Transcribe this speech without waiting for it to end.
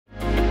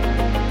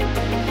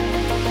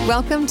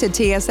Welcome to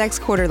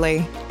TSX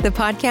Quarterly, the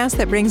podcast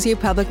that brings you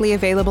publicly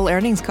available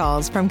earnings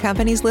calls from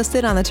companies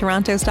listed on the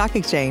Toronto Stock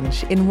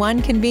Exchange in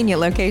one convenient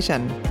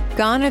location.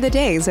 Gone are the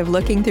days of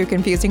looking through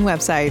confusing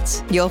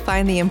websites. You'll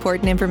find the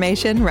important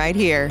information right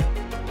here.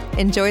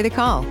 Enjoy the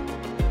call.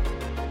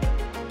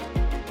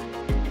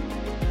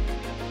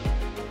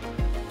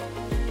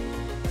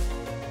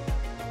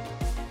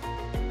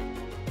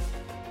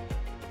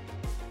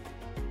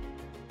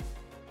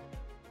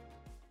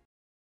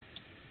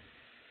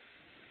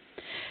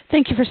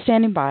 Thank you for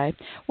standing by.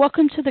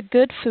 Welcome to the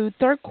Goodfood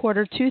Third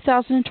Quarter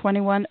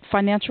 2021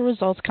 Financial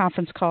Results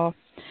Conference Call.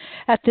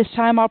 At this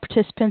time, all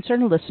participants are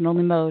in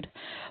listen-only mode.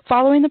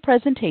 Following the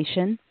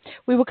presentation,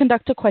 we will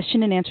conduct a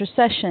question-and-answer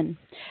session.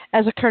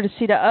 As a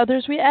courtesy to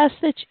others, we ask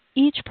that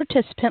each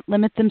participant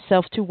limit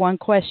themselves to one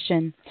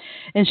question.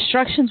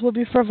 Instructions will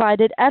be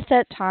provided at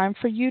that time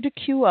for you to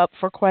queue up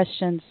for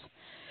questions.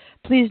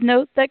 Please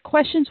note that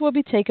questions will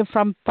be taken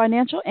from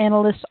financial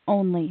analysts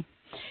only.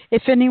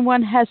 If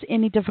anyone has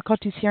any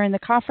difficulties hearing the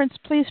conference,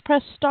 please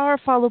press star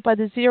followed by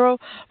the 0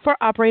 for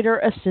operator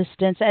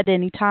assistance at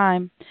any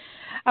time.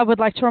 I would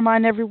like to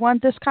remind everyone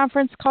this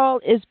conference call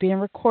is being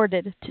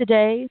recorded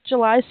today,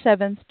 July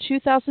 7th,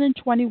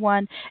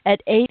 2021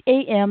 at 8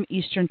 a.m.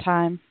 Eastern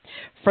Time.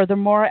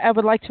 Furthermore, I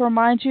would like to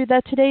remind you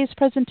that today's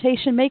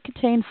presentation may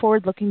contain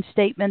forward-looking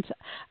statements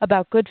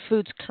about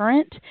Goodfood's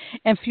current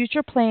and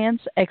future plans,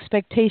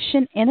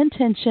 expectations and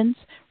intentions,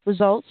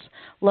 results,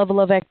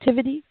 level of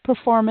activity,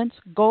 performance,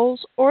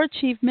 goals or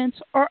achievements,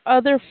 or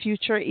other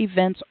future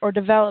events or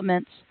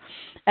developments.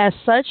 As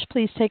such,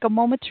 please take a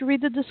moment to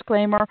read the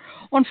disclaimer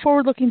on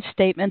forward-looking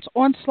statements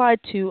on slide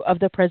 2 of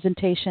the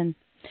presentation.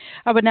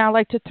 I would now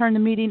like to turn the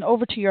meeting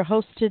over to your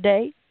host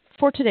today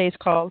for today's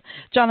call,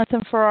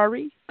 Jonathan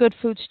Ferrari,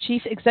 Goodfood's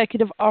Chief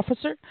Executive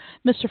Officer.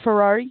 Mr.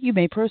 Ferrari, you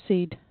may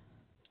proceed.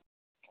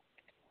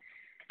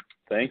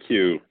 Thank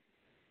you.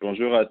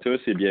 Bonjour à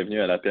tous et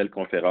bienvenue à l'appel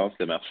conférence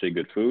de marché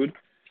Goodfood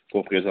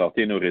pour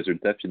présenter nos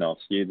résultats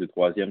financiers du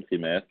troisième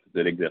trimestre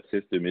de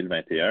l'exercice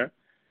 2021,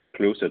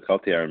 clos ce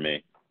 31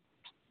 mai.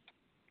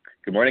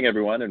 Good morning,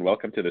 everyone, and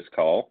welcome to this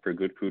call for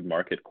Goodfood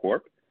Market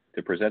Corp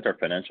to present our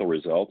financial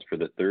results for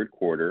the third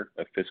quarter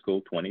of fiscal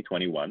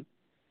 2021,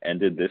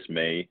 ended this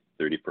May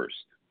 31st.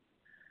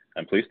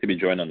 I'm pleased to be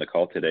joined on the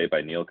call today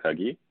by Neil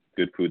Cuggy,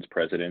 Goodfood's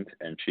President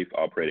and Chief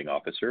Operating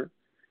Officer,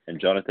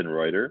 and Jonathan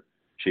Reuter,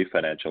 Chief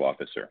Financial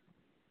Officer.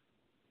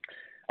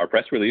 Our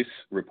press release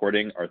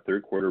reporting our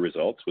third quarter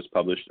results was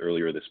published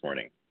earlier this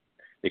morning.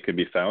 It can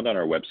be found on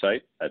our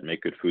website at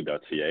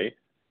makegoodfood.ca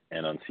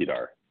and on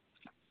SEDAR.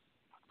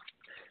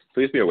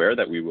 Please be aware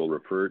that we will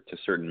refer to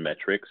certain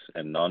metrics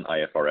and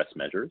non-IFRS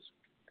measures.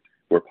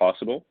 Where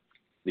possible,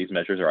 these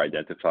measures are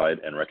identified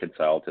and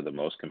reconciled to the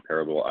most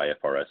comparable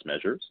IFRS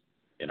measures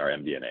in our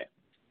MD&A.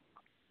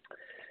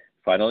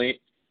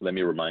 Finally, let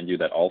me remind you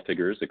that all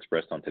figures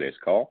expressed on today's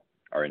call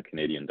are in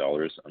Canadian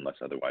dollars unless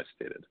otherwise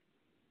stated.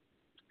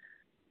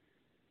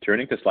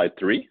 Turning to slide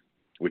 3,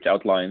 which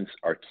outlines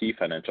our key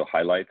financial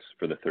highlights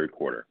for the third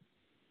quarter.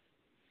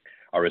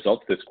 Our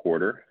results this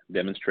quarter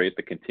demonstrate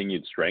the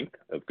continued strength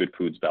of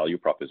Goodfood's value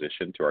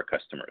proposition to our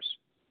customers.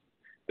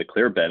 The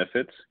clear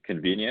benefits,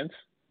 convenience,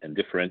 and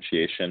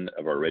differentiation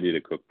of our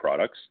ready-to-cook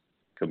products,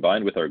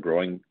 combined with our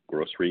growing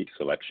grocery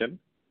selection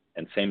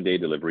and same-day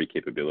delivery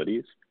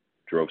capabilities,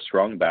 drove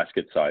strong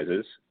basket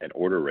sizes and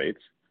order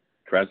rates,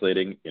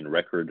 translating in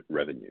record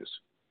revenues.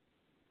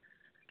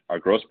 Our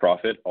gross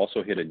profit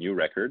also hit a new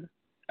record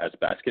as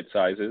basket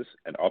sizes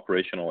and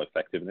operational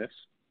effectiveness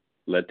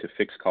led to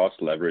fixed cost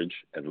leverage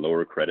and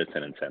lower credits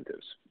and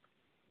incentives.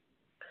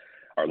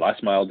 Our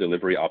last mile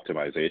delivery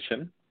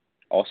optimization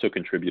also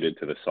contributed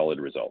to the solid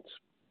results.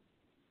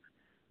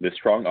 This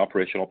strong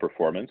operational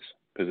performance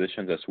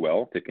positions us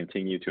well to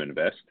continue to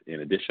invest in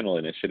additional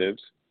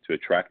initiatives to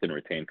attract and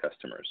retain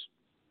customers.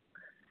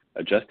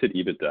 Adjusted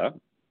EBITDA,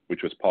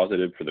 which was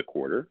positive for the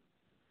quarter,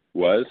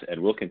 was and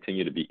will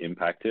continue to be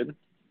impacted,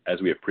 as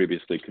we have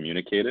previously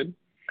communicated,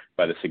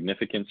 by the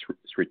significant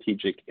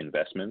strategic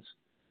investments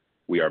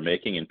we are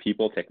making in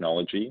people,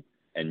 technology,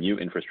 and new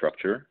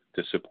infrastructure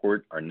to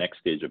support our next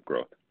stage of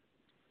growth.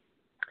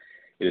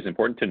 It is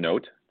important to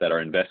note that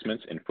our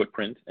investments in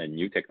footprint and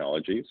new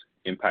technologies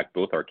impact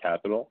both our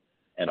capital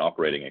and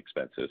operating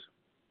expenses.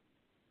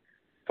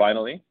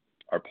 Finally,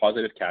 our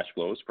positive cash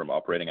flows from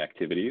operating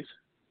activities,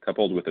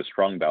 coupled with a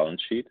strong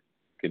balance sheet,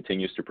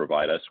 continues to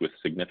provide us with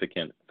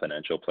significant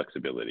financial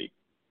flexibility.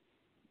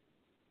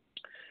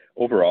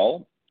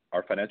 Overall,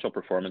 our financial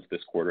performance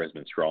this quarter has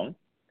been strong,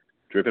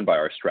 driven by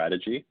our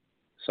strategy,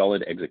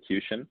 solid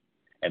execution,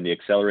 and the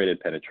accelerated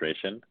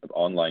penetration of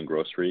online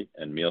grocery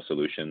and meal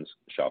solutions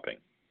shopping,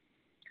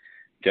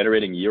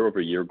 generating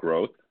year-over-year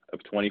growth of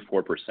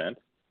 24%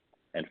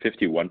 and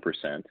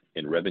 51%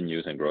 in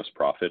revenues and gross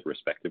profit,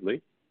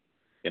 respectively,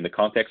 in the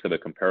context of a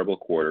comparable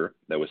quarter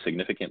that was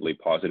significantly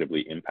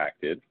positively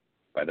impacted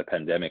by the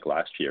pandemic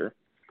last year,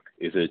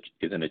 is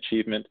an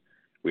achievement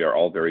we are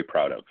all very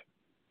proud of.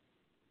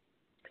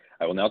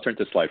 I will now turn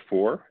to slide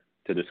 4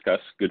 to discuss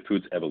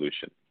Goodfood's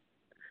evolution.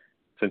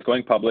 Since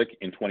going public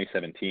in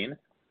 2017,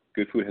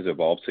 Goodfood has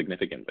evolved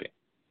significantly.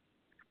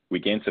 We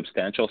gained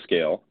substantial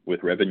scale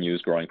with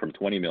revenues growing from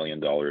 $20 million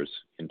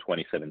in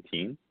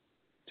 2017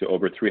 to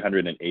over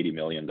 $380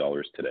 million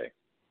today.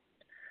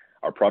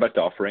 Our product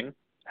offering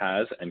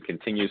has and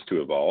continues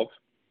to evolve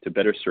to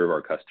better serve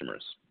our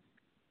customers.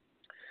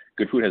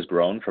 Goodfood has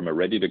grown from a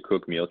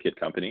ready-to-cook meal kit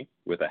company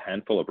with a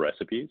handful of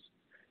recipes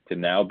to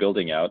now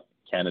building out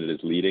Canada's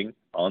leading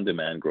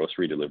on-demand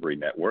grocery delivery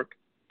network,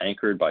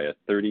 anchored by a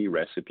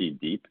 30-recipe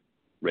deep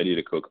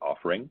ready-to-cook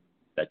offering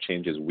that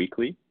changes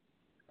weekly,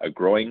 a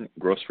growing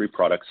grocery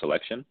product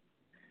selection,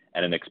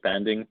 and an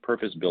expanding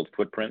purpose-built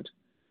footprint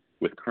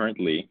with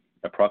currently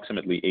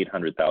approximately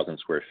 800,000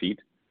 square feet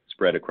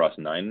spread across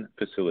 9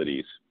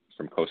 facilities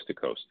from coast to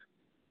coast.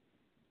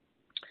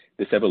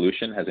 This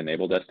evolution has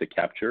enabled us to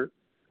capture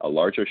a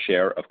larger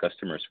share of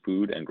customers'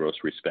 food and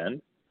grocery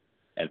spend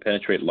and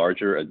penetrate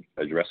larger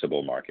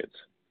addressable markets.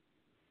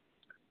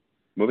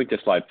 Moving to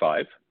slide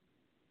 5,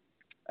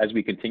 as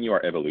we continue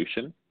our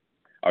evolution,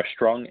 our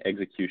strong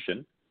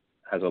execution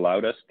has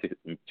allowed us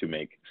to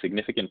make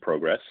significant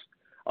progress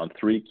on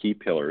 3 key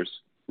pillars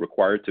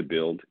required to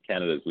build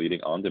Canada's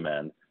leading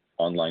on-demand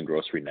online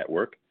grocery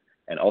network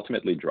and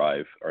ultimately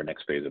drive our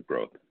next phase of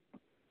growth.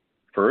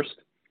 First,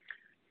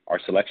 our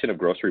selection of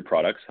grocery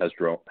products has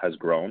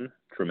grown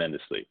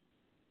tremendously.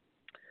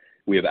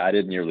 We have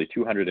added nearly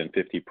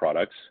 250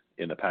 products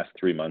in the past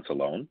 3 months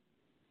alone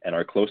and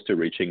are close to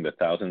reaching the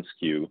 1,000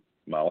 SKU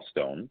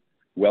milestone,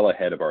 well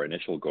ahead of our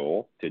initial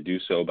goal to do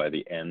so by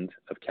the end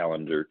of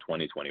calendar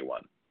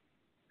 2021.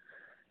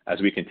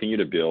 As we continue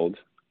to build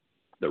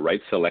the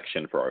right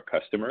selection for our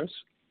customers,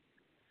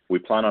 we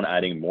plan on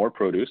adding more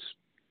produce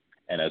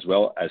and as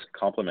well as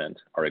complement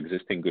our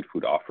existing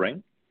Goodfood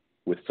offering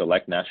with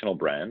select national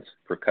brands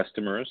for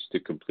customers to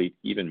complete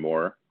even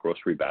more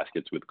grocery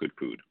baskets with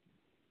Goodfood.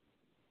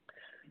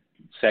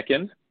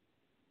 Second,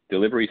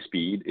 delivery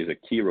speed is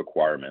a key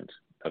requirement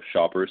of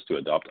shoppers to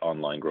adopt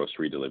online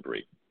grocery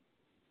delivery.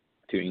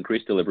 To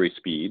increase delivery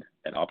speed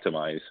and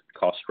optimize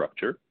cost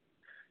structure,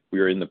 we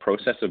are in the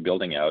process of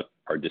building out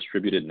our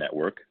distributed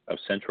network of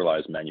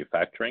centralized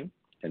manufacturing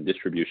and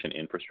distribution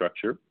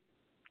infrastructure,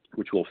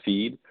 which will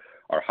feed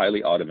our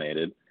highly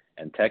automated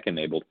and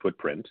tech-enabled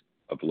footprint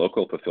of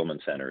local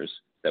fulfillment centers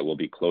that will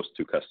be close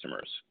to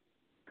customers.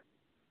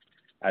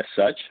 As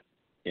such,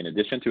 in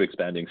addition to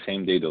expanding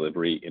same-day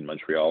delivery in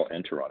Montreal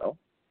and Toronto,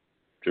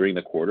 during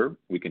the quarter,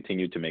 we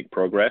continued to make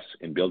progress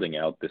in building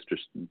out this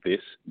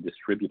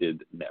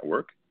distributed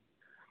network,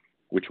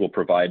 which will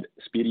provide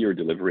speedier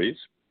deliveries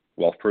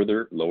while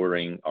further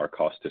lowering our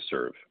cost to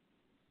serve.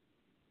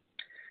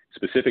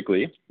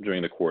 Specifically,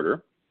 during the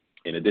quarter,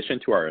 in addition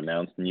to our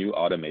announced new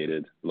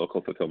automated local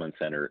fulfillment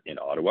center in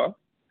Ottawa,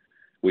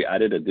 we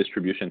added a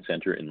distribution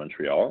center in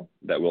Montreal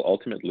that will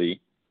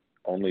ultimately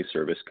only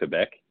service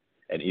Quebec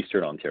and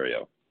Eastern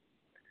Ontario.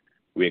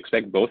 We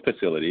expect both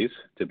facilities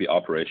to be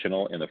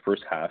operational in the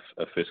first half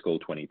of fiscal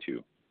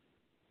 22.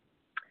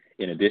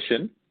 In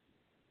addition,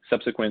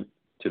 subsequent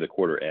to the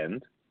quarter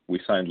end, we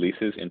signed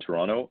leases in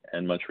Toronto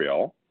and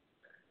Montreal,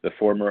 the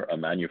former a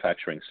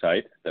manufacturing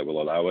site that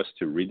will allow us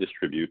to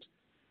redistribute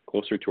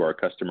closer to our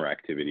customer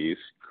activities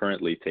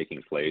currently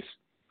taking place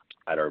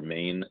at our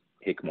main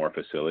Hickmore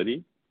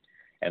facility,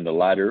 and the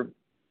latter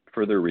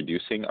further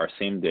reducing our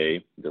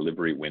same-day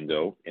delivery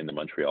window in the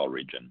Montreal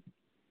region.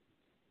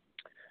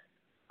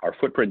 Our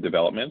footprint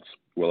developments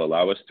will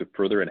allow us to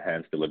further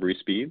enhance delivery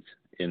speeds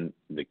in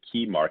the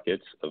key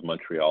markets of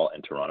Montreal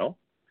and Toronto,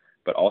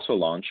 but also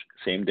launch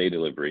same-day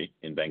delivery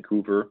in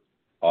Vancouver,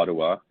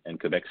 Ottawa, and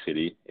Quebec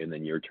City in the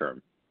near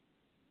term.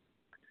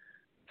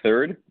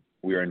 Third,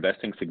 we are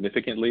investing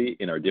significantly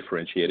in our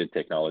differentiated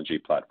technology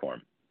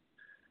platform.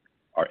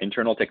 Our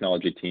internal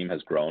technology team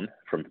has grown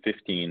from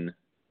 15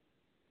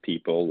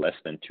 people less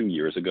than 2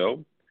 years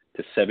ago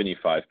to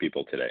 75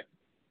 people today.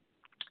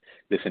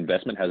 This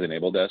investment has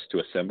enabled us to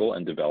assemble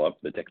and develop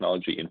the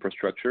technology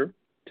infrastructure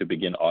to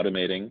begin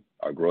automating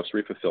our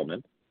grocery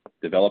fulfillment,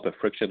 develop a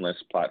frictionless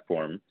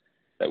platform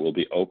that will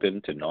be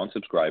open to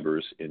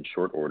non-subscribers in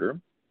short order,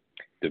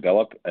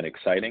 develop an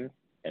exciting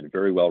and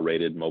very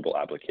well-rated mobile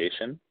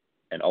application,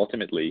 and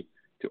ultimately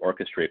to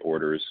orchestrate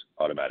orders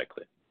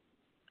automatically.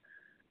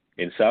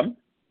 In sum,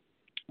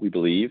 we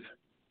believe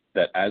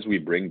that as we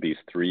bring these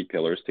 3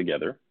 pillars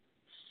together,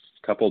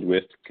 coupled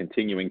with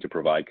continuing to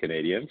provide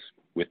Canadians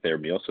with their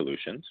meal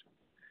solutions,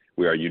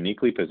 we are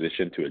uniquely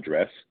positioned to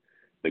address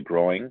the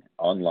growing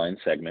online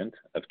segment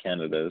of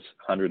Canada's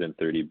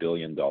 $130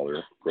 billion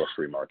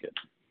grocery market.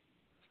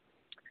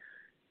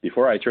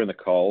 Before I turn the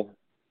call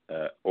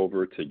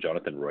over to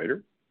Jonathan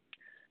Reuter,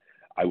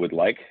 I would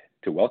like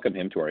to welcome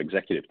him to our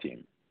executive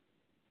team.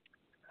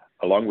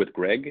 Along with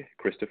Greg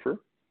Christopher,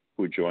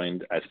 who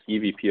joined as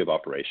EVP of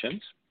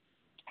Operations,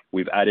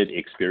 we've added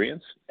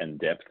experience and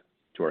depth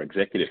to our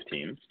executive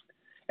team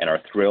and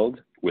are thrilled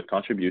with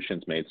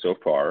contributions made so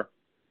far,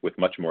 with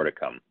much more to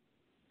come.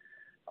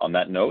 On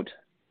that note,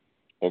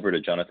 over to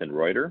Jonathan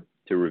Reuter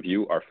to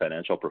review our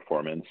financial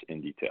performance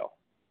in detail.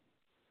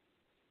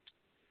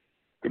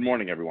 Good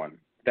morning, everyone.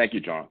 Thank you,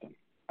 Jonathan.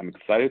 I'm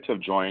excited to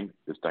have joined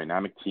this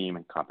dynamic team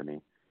and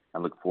company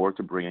and look forward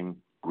to bringing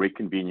great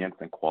convenience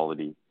and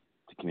quality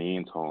to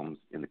Canadians' homes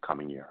in the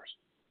coming years.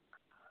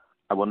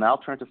 I will now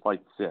turn to slide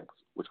 6,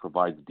 which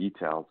provides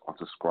details on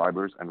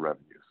subscribers and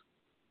revenues.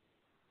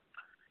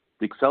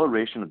 The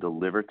acceleration of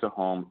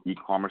delivered-to-home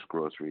e-commerce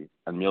grocery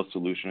and meal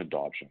solution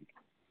adoption,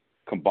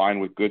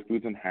 combined with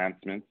Goodfood's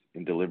enhancements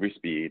in delivery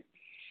speed,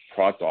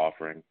 product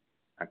offering,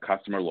 and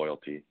customer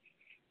loyalty,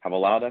 have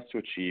allowed us to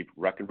achieve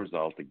record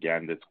results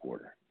again this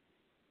quarter.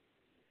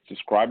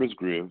 Subscribers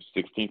grew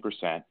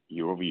 16%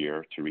 year over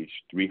year to reach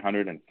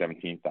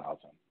 317,000,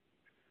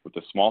 with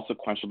a small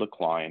sequential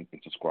decline in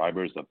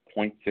subscribers of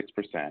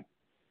 0.6%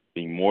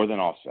 being more than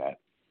offset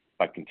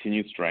by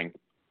continued strength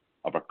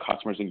of our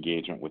customers'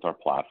 engagement with our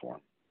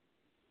platform.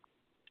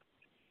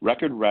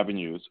 Record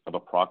revenues of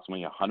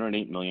approximately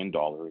 $108 million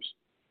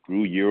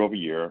grew year over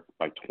year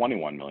by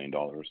 $21 million,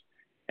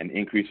 an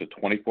increase of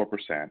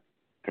 24%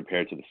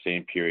 compared to the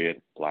same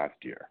period last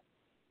year.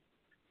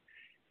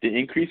 The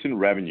increase in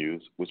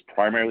revenues was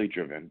primarily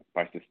driven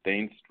by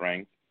sustained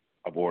strength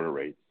of order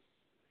rates,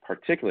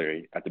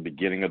 particularly at the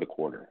beginning of the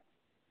quarter,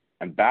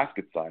 and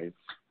basket sizes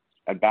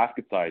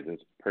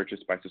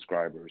purchased by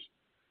subscribers,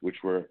 which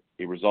were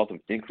a result of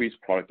increased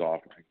product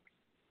offerings.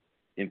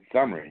 In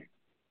summary,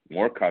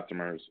 more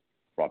customers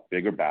brought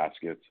bigger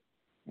baskets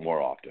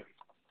more often.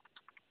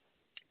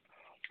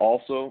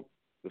 Also,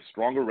 the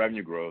stronger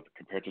revenue growth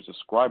compared to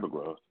subscriber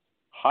growth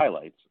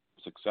highlights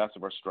the success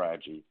of our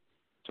strategy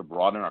to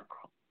broaden our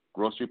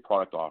grocery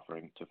product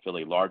offering to fill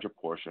a larger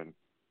portion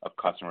of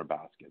customer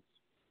baskets.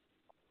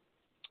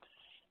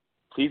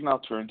 Please now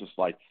turn to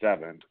slide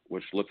 7,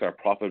 which looks at our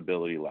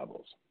profitability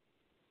levels.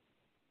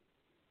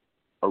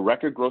 Our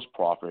record gross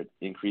profit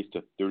increased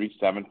to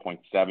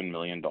 $37.7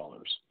 million,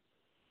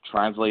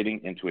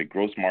 translating into a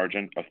gross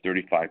margin of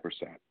 35%.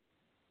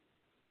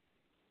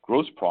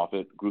 Gross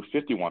profit grew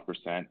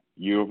 51%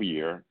 year over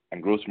year,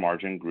 and gross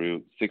margin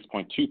grew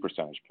 6.2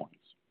 percentage points.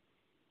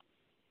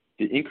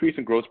 The increase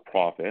in gross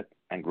profit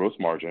and gross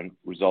margin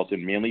resulted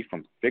mainly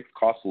from fixed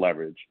cost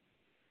leverage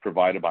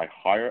provided by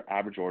higher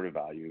average order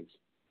values,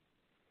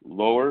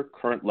 lower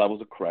current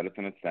levels of credits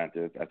and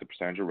incentives as a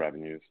percentage of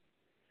revenues,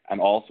 and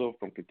also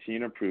from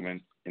continued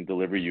improvements in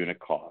delivery unit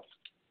costs,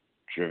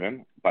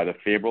 driven by the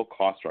favorable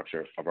cost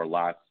structure of our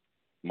last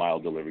mile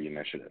delivery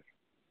initiative.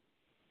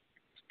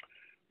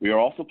 We are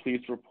also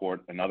pleased to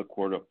report another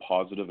quarter of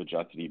positive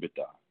adjusted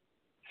EBITDA,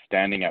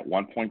 standing at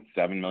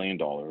 $1.7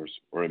 million,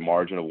 or a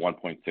margin of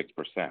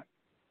 1.6%.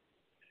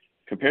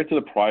 Compared to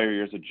the prior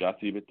year's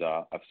adjusted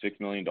EBITDA of $6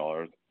 million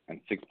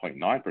and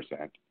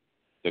 6.9%,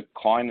 the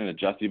decline in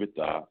adjusted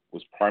EBITDA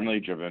was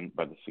primarily driven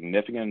by the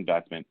significant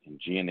investment in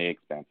G&A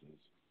expenses,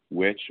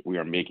 which we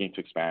are making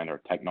to expand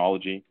our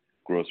technology,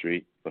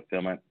 grocery,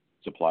 fulfillment,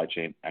 supply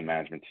chain, and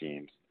management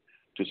teams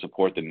to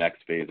support the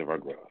next phase of our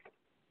growth.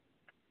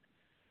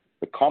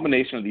 The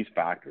combination of these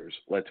factors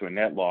led to a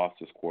net loss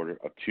this quarter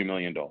of $2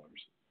 million,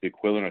 the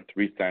equivalent of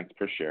 3 cents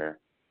per share,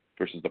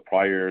 versus the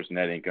prior year's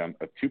net income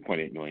of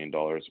 $2.8 million,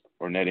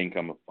 or net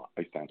income of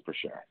 5 cents per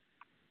share.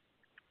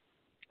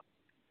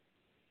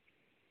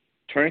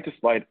 Turning to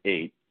slide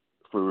 8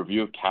 for a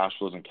review of cash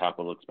flows and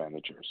capital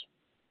expenditures.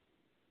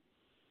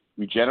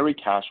 We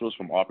generate cash flows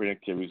from operating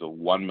activities of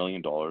 $1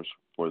 million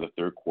for the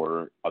third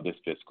quarter of this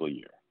fiscal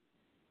year.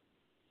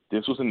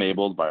 This was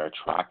enabled by our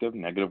attractive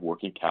negative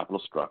working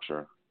capital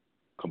structure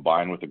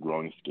combined with a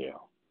growing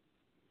scale.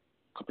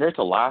 Compared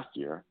to last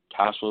year,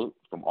 cash flow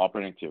from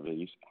operating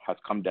activities has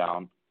come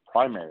down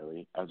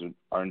primarily as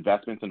our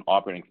investments in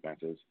operating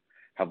expenses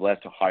have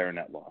led to higher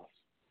net loss.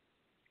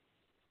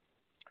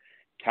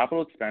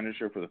 Capital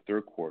expenditure for the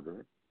third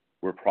quarter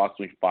were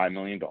approximately $5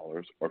 million,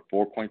 or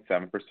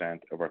 4.7%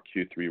 of our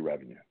Q3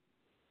 revenue.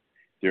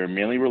 They are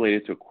mainly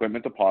related to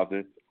equipment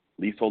deposits,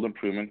 leasehold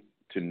improvements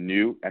to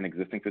new and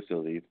existing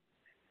facilities,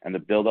 and the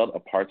build-out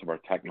of parts of our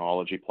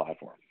technology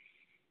platform.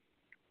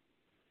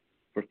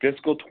 For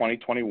fiscal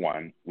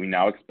 2021, we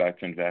now expect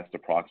to invest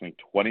approximately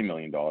 $20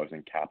 million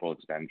in capital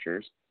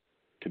expenditures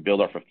to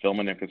build our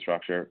fulfillment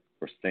infrastructure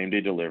for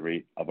same-day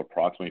delivery of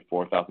approximately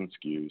 4,000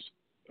 SKUs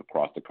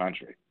across the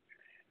country,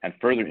 and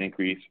further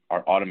increase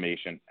our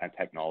automation and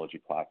technology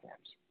platforms.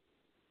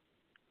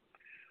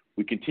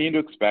 We continue to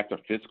expect our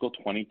fiscal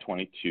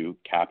 2022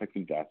 CapEx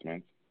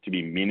investments to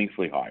be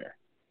meaningfully higher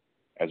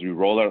as we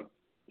roll out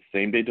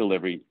same-day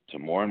delivery to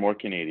more and more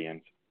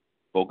Canadians,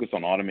 focus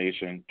on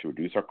automation to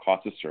reduce our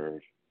cost to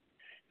serve,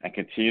 and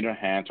continue to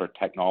enhance our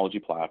technology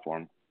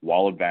platform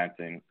while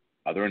advancing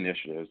other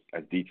initiatives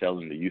as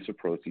detailed in the use of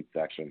proceeds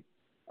section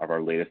of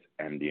our latest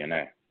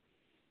MD&A.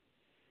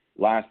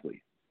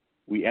 Lastly,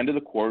 we ended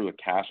the quarter with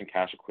cash and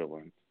cash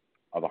equivalents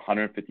of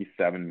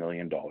 $157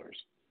 million,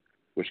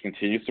 which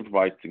continues to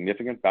provide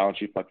significant balance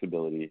sheet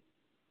flexibility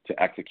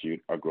to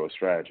execute our growth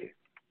strategy.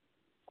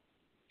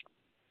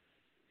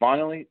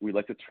 Finally, we'd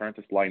like to turn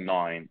to slide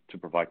 9 to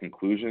provide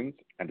conclusions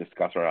and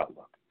discuss our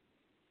outlook.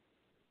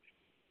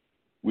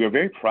 We are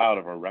very proud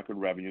of our record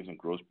revenues and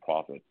gross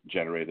profit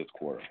generated this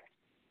quarter,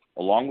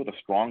 along with a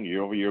strong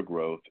year-over-year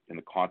growth in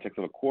the context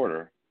of a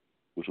quarter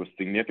which was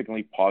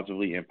significantly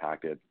positively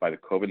impacted by the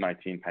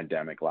COVID-19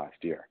 pandemic last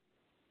year.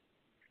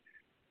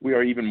 We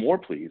are even more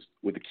pleased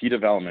with the key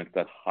developments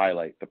that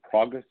highlight the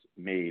progress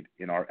made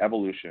in our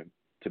evolution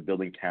to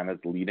building Canada's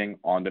leading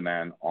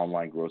on-demand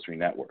online grocery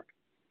network.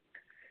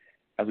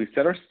 As we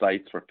set our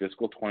sights for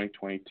fiscal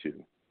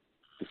 2022,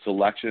 the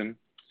selection,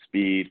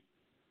 speed,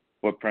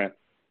 footprint,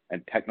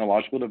 and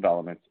technological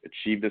developments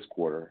achieved this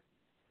quarter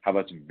have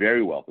us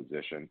very well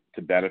positioned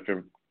to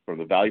benefit from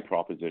the value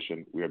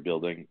proposition we are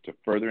building to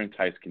further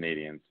entice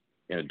Canadians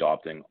in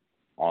adopting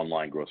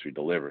online grocery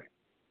delivery.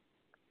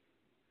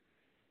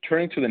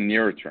 Turning to the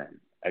nearer term,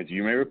 as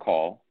you may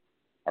recall,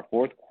 our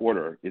fourth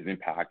quarter is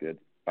impacted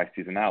by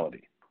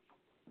seasonality.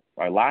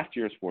 While last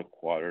year's fourth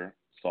quarter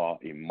saw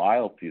a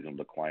mild seasonal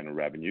decline in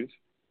revenues,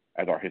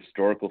 as our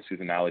historical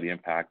seasonality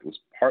impact was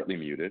partly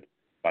muted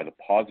by the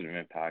positive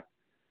impact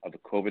of the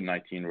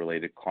COVID-19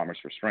 related commerce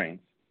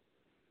restraints,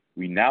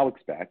 we now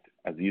expect,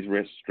 as these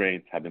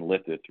restraints have been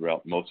lifted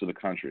throughout most of the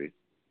country,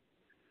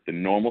 the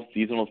normal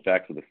seasonal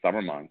effects of the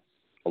summer months,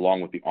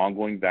 along with the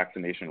ongoing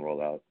vaccination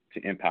rollout,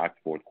 to impact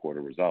fourth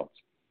quarter results.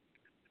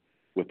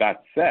 With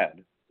that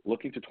said,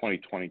 looking to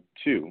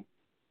 2022,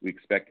 we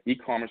expect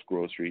e-commerce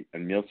grocery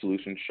and meal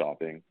solution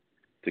shopping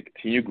to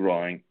continue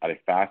growing at a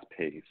fast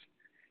pace,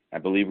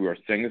 and believe we are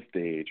setting the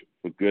stage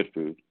for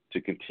Goodfood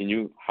to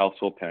continue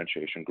household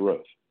penetration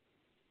growth.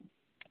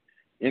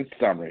 In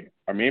summary,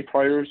 our main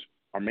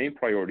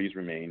priorities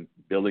remain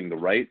building the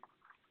right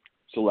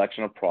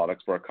selection of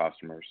products for our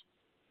customers,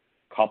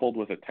 coupled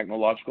with a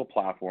technological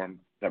platform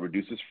that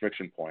reduces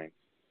friction points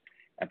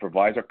and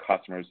provides our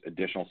customers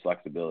additional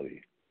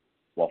flexibility,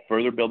 while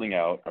further building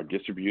out our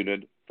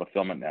distributed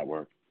fulfillment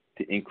network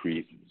to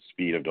increase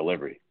speed of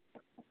delivery.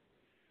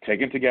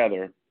 Taken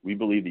together, we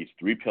believe these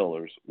three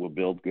pillars will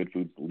build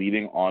Goodfood's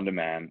leading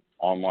on-demand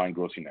online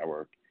grocery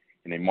network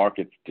in a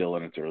market still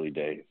in its early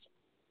days.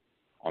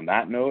 On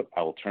that note,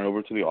 I will turn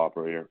over to the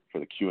operator for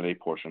the Q&A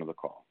portion of the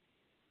call.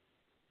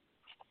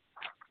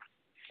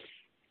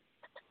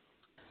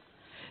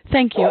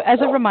 Thank you. As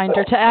a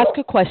reminder, to ask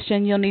a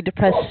question, you'll need to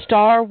press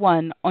star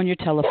one on your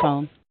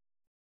telephone.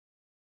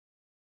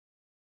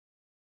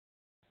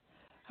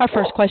 Our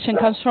first question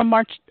comes from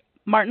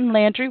Martin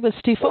Landry with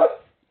Stifel.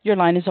 Your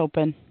line is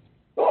open.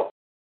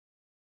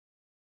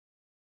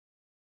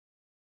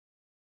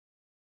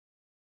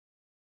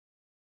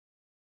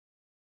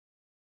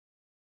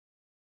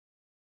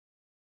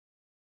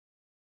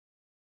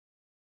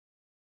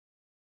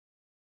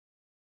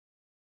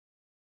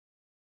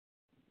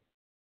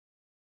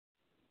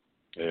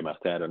 Hey,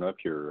 Martin, I don't know if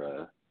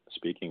you're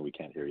speaking. We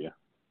can't hear you.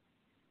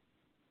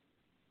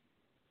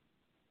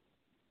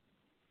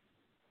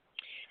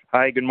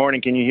 Hi, good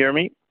morning. Can you hear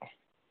me?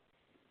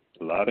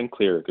 Loud and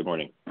clear. Good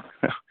morning.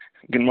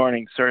 Good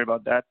morning. Sorry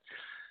about that.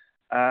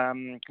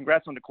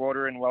 Congrats on the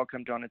quarter and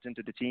welcome, Jonathan,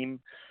 to the team.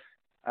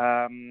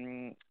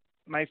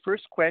 My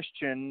first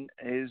question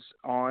is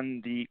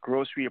on the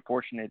grocery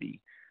opportunity.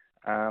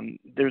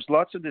 There's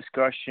lots of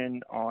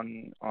discussion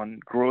on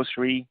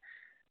grocery,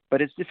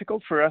 but it's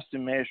difficult for us to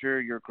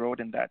measure your growth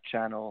in that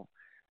channel.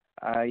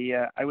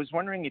 I was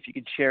wondering if you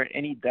could share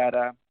any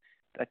data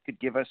that could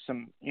give us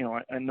some,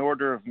 an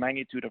order of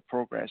magnitude of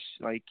progress,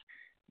 like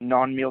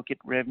non-meal kit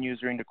revenues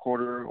during the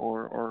quarter,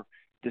 or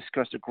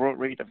discuss the growth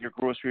rate of your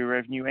grocery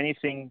revenue.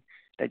 Anything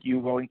that you're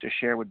willing to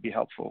share would be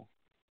helpful.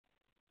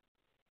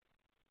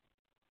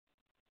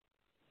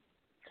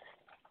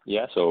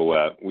 Yeah,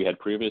 so we had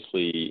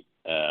previously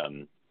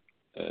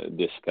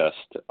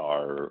discussed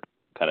our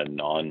kind of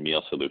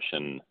non-meal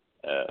solution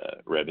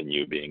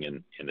revenue being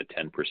in the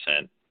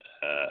 10%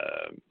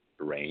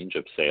 range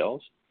of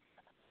sales.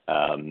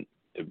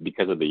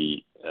 Because of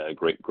the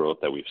great growth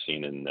that we've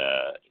seen in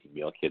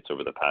meal kits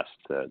over the past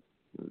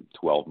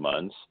 12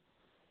 months,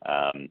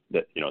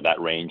 that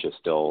range is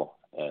still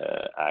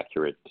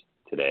accurate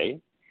today.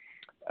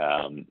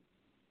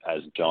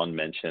 As John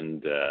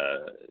mentioned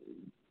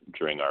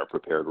during our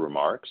prepared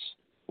remarks,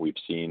 we've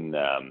seen,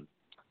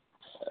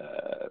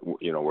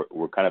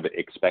 we're kind of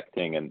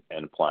expecting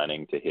and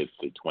planning to hit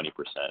the 20%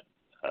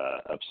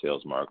 of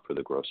sales mark for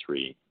the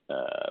grocery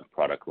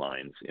product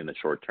lines in the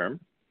short term.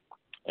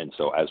 And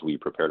so as we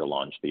prepare to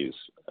launch these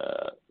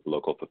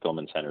local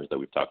fulfillment centers that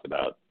we've talked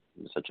about,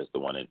 such as the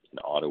one in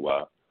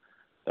Ottawa,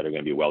 that are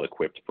going to be well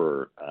equipped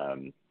for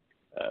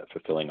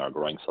fulfilling our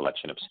growing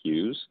selection of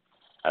SKUs,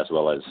 as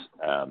well as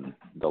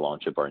the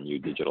launch of our new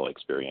digital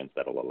experience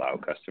that will allow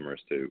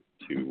customers to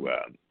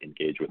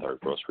engage with our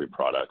grocery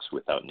products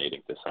without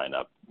needing to sign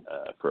up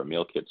for a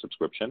meal kit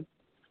subscription.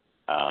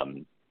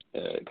 Kind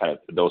of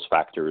those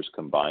factors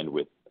combined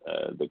with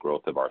the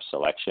growth of our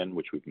selection,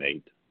 which we've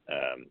made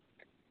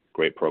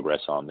great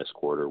progress on this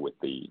quarter with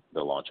the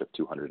launch of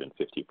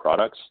 250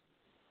 products.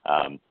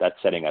 That's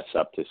setting us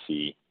up to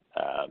see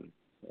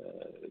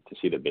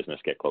the business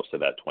get close to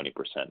that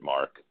 20%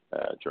 mark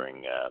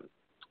during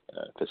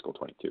fiscal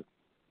 22.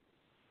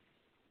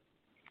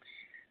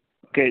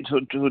 Okay, so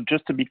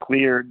just to be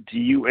clear, do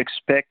you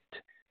expect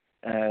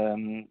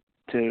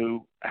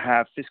to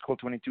have fiscal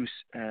 22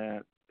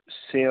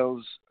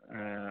 sales,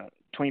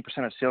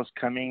 20% of sales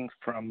coming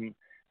from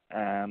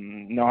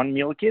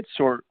non-meal kits,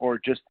 or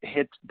just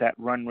hit that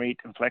run rate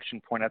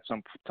inflection point at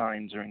some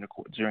time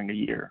during the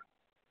year?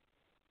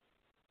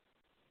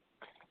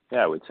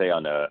 Yeah, I would say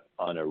on a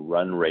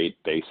run rate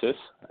basis,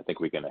 I think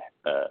we can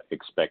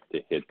expect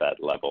to hit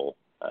that level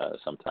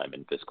sometime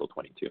in fiscal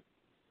 22.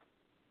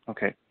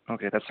 Okay,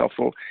 that's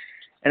helpful.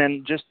 And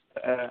then just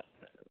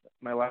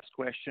my last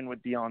question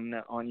would be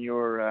on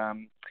your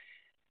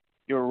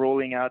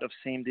rolling out of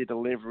same-day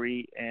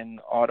delivery in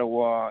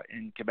Ottawa,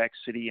 in Quebec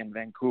City, and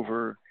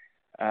Vancouver.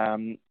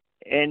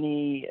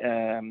 Any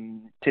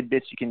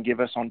tidbits you can give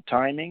us on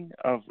timing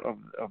of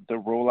the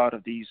rollout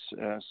of these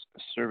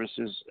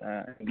services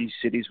in these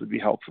cities would be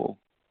helpful.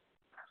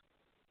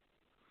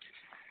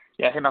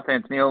 Yeah, hey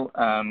Martin, it's Neil.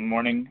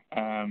 Morning.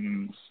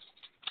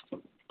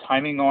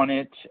 Timing on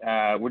it,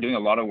 we're doing a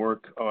lot of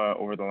work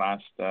over the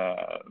last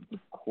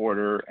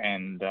quarter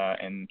and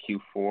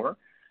Q4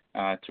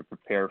 to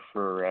prepare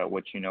for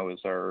what is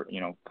our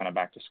kind of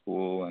back to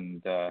school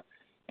and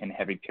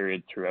heavy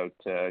period throughout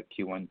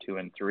Q1, 2,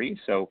 and 3.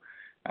 So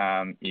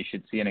you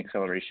should see an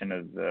acceleration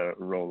of the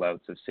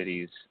rollouts of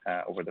cities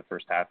over the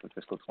first half of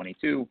fiscal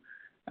 22,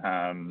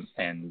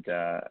 and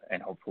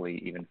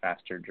hopefully even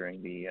faster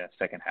during the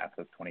second half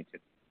of 22.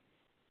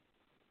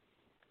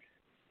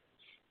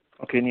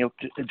 Okay, Neil,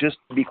 just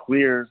to be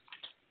clear,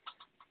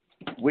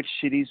 which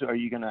cities are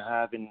you going to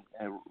have in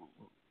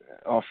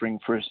offering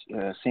first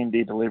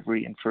same-day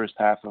delivery in first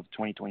half of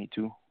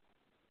 2022?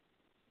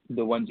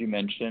 The ones you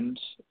mentioned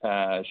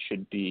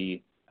should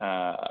be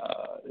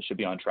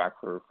on track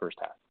for first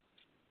half.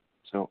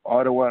 So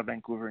Ottawa,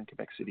 Vancouver, and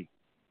Quebec City.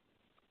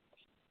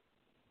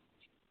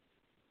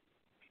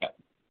 Yeah.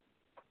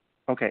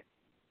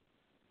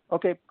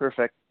 Okay,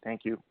 perfect.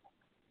 Thank you.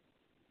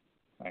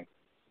 Thanks.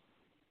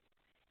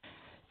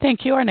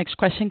 Thank you. Our next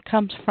question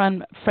comes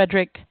from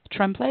Frederic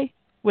Tremblay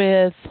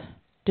with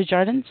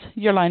Desjardins.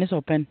 Your line is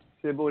open.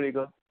 Thank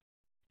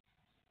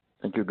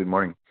you. Good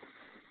morning.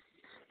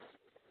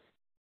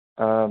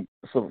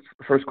 So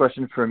first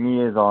question for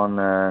me is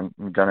on,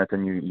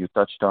 Jonathan, you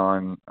touched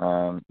on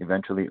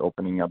eventually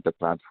opening up the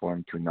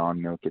platform to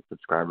non-meal kit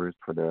subscribers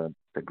for the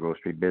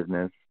grocery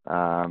business.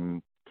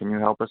 Can you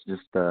help us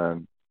just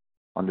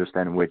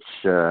understand which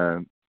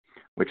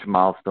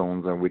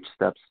milestones or which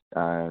steps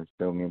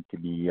still need to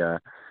be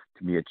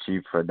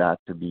achieved for that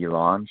to be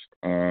launched?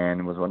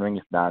 And was wondering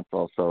if that's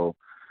also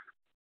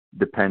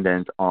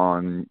dependent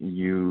on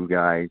you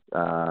guys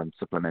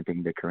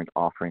supplementing the current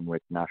offering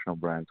with national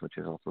brands, which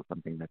is also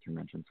something that you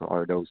mentioned. So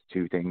are those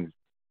two things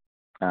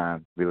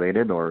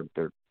related, or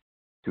they're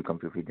two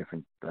completely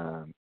different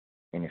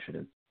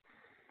initiatives?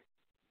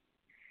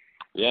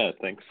 Yeah,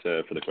 thanks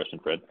for the question,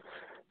 Fred.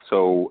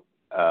 So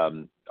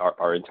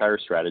our entire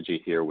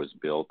strategy here was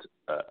built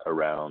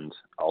around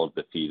all of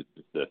the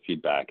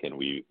feedback and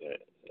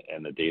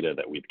the data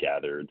that we've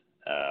gathered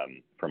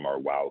from our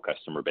WOW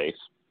customer base.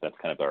 That's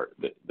kind of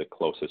the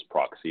closest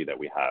proxy that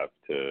we have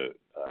to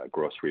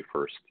grocery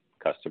first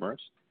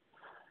customers.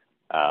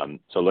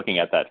 So looking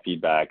at that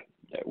feedback,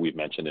 we've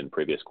mentioned in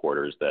previous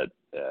quarters that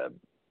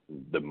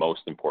the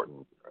most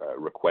important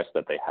request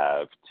that they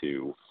have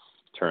to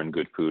turn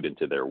Goodfood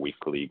into their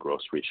weekly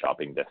grocery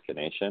shopping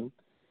destination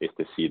is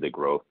to see the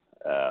growth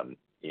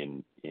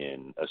in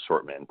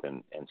assortment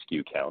and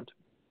SKU count.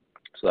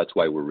 So that's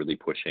why we're really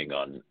pushing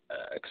on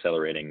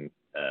accelerating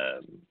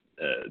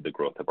the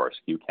growth of our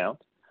SKU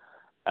count.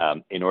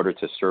 In order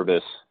to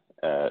service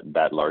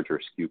that larger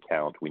SKU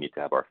count, we need to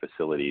have our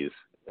facilities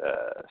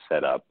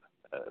set up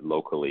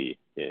locally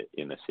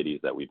in the cities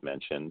that we've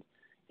mentioned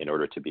in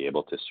order to be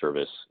able to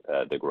service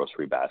the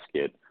grocery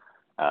basket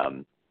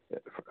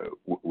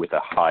with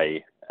a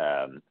high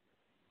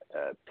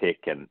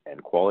pick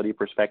and quality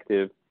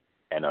perspective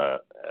and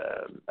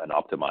an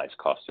optimized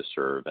cost to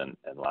serve and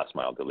last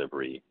mile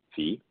delivery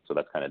fee. So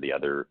that's kind of the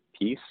other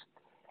piece.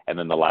 And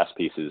then the last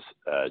piece is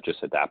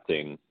just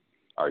adapting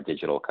our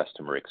digital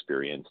customer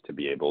experience to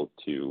be able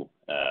to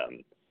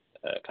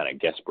kind of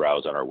guest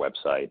browse on our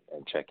website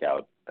and check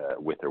out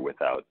with or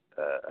without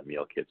a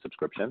meal kit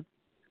subscription.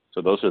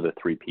 So those are the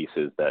three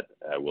pieces that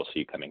we'll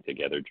see coming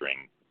together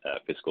during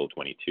fiscal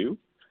 22,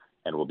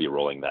 and we'll be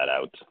rolling that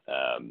out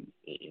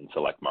in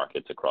select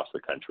markets across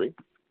the country.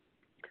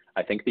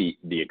 I think the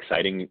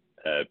exciting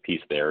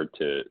piece there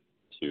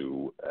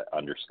to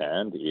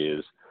understand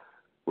is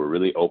we're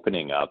really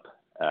opening up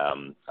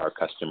our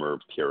customer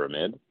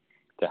pyramid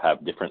to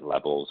have different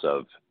levels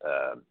of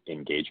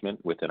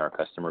engagement within our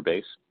customer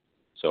base.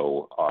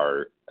 So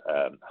our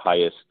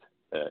highest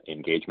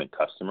engagement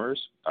customers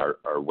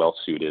are well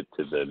suited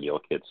to the meal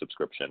kit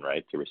subscription,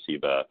 right? To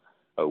receive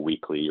a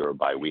weekly or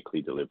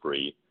bi-weekly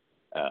delivery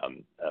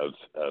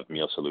of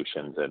meal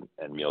solutions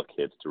and meal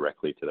kits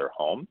directly to their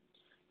home.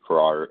 For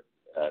our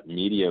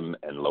medium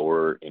and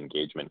lower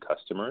engagement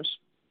customers,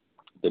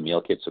 the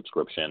meal kit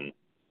subscription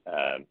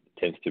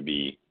tends to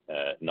be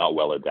not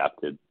well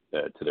adapted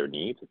to their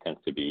needs. It tends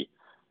to be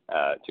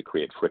to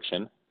create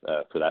friction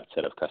for that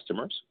set of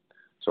customers.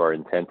 So our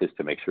intent is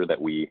to make sure that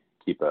we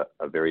keep a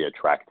very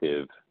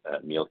attractive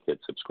meal kit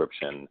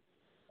subscription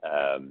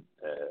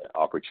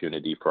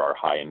opportunity for our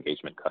high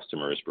engagement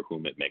customers for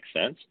whom it makes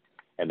sense,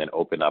 and then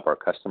open up our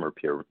customer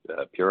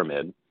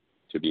pyramid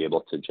to be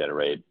able to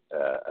generate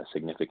a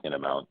significant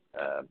amount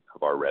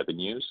of our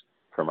revenues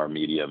from our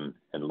medium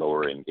and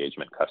lower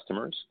engagement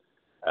customers,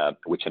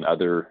 which in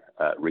other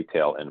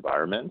retail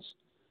environments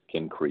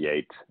can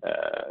create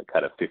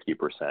kind of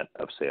 50%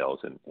 of sales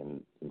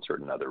in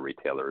certain other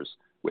retailers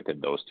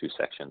within those two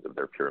sections of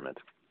their pyramid.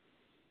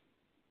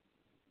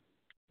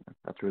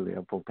 That's really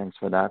helpful. Thanks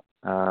for that.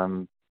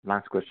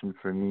 Last question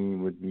for me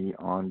would be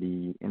on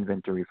the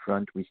inventory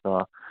front. We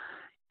saw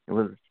it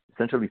was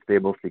essentially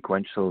stable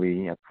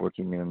sequentially at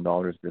 $14 million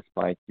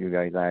despite you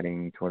guys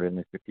adding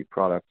 250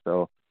 products.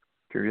 So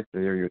curious to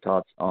hear your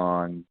thoughts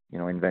on,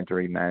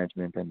 inventory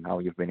management and how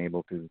you've been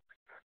able to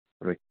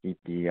sort of keep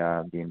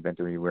the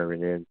inventory where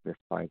it is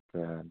despite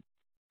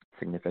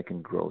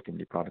significant growth in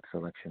the product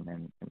selection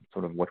and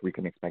sort of what we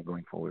can expect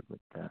going forward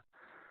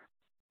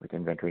with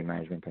inventory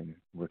management and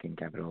working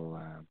capital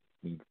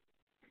needs.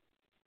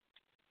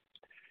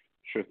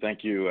 Sure.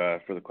 Thank you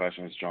for the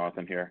question. It's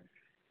Jonathan here.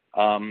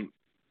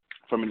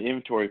 From an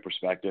inventory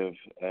perspective,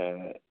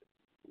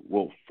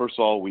 well, first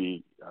of all,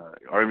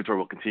 our inventory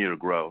will continue to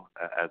grow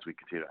as we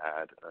continue to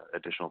add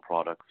additional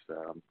products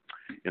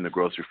in the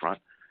grocery front.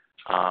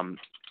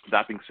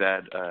 That being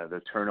said,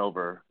 the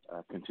turnover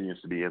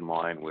continues to be in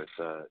line with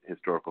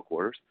historical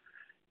quarters.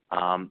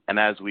 And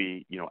as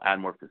we, add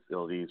more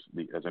facilities,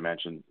 as I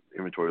mentioned,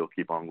 inventory will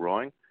keep on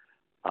growing.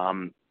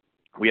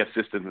 We have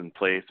systems in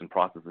place and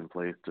processes in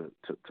place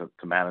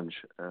to manage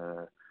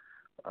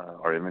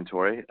our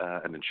inventory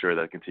and ensure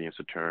that it continues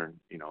to turn,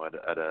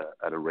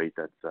 at a rate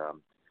that's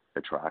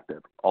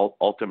attractive.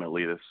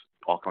 Ultimately, this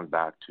all comes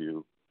back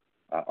to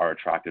our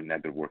attractive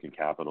negative working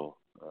capital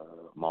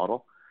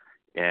model,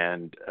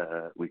 and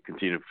we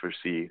continue to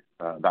foresee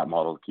that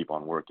model to keep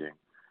on working.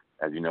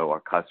 As you know, our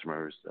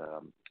customers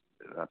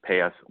pay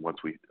us once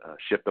we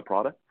ship the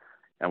product,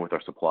 and with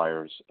our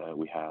suppliers,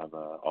 we have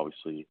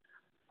obviously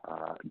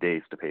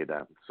days to pay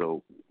them.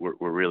 So we're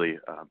really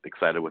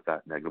excited with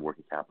that negative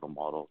working capital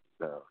model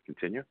to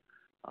continue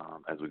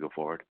as we go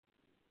forward.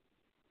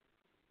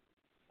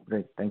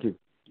 Great. Thank you.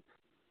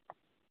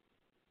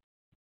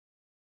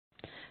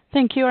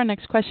 Thank you. Our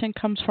next question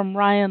comes from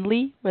Ryan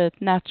Lee with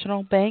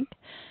National Bank.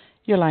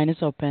 Your line is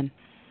open.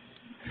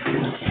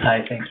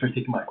 Hi, thanks for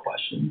taking my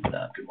questions.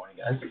 Good morning,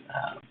 guys.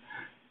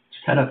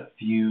 Just had a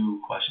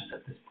few questions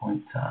at this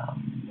point.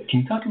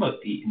 Can you talk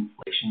about the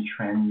inflation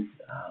trends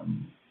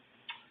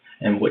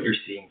and what you're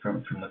seeing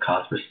from the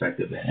cost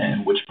perspective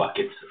and which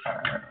buckets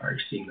are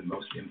seeing the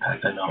most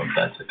impact? I know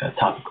that's like a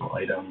topical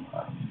item.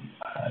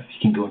 If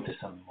you can go into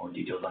some more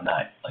details on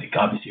that. Like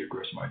obviously your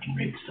gross margin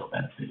rate still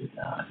benefited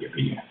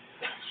year-over-year.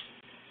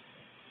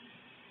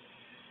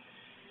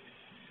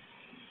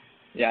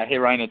 Yeah. Hey,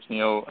 Ryan, it's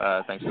Neil.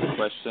 Thanks for the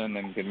question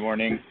and good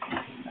morning.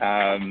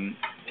 As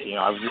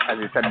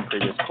we said in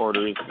previous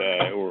quarters,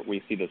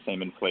 we see the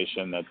same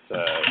inflation that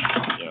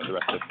the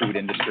rest of the food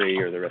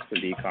industry or the rest of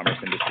the e-commerce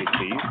industry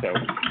sees. So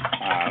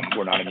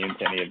we're not immune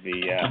to any of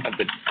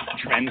the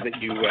trends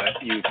that you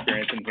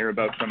experience and hear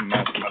about from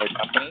other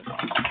companies.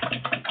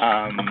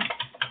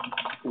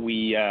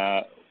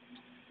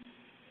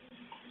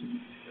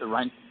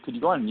 Ryan, could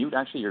you go on mute?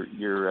 Actually,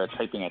 your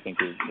typing I think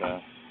is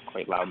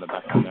quite loud in the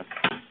background there.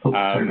 Oh,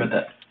 sorry about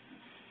that.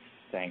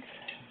 Thanks.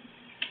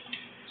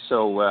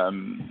 So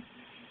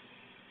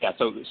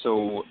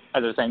so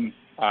as I was saying,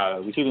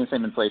 we see the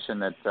same inflation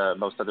that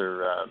most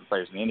other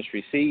players in the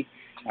industry see.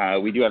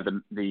 We do have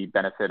the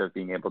benefit of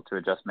being able to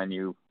adjust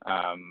menu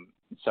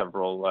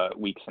several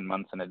weeks and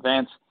months in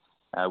advance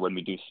when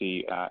we do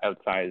see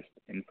outsized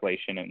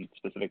inflation in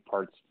specific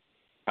parts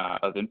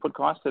of input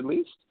costs at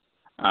least.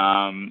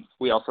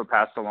 We also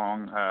passed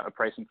along a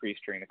price increase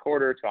during the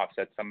quarter to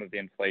offset some of the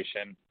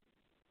inflation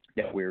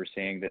that we were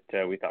seeing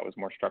that we thought was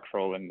more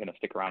structural and going to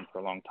stick around for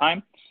a long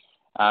time.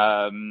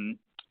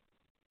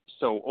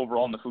 So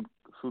overall, in the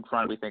food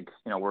front, we think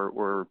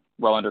we're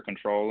well under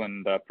control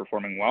and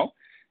performing well.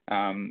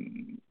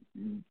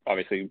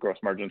 Obviously, gross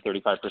margin of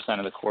 35%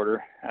 of the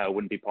quarter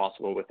wouldn't be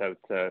possible without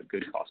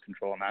good cost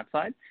control on that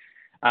side.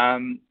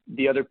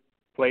 The other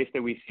place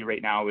that we see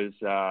right now is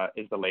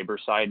the labor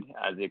side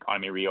as the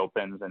economy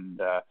reopens and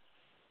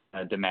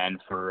demand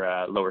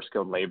for lower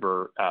skilled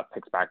labor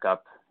picks back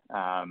up.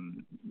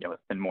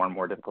 It's been more and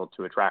more difficult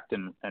to attract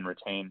and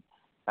retain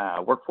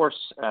workforce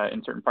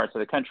in certain parts of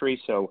the country.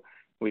 So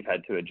we've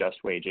had to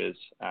adjust wages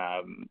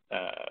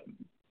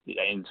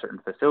in certain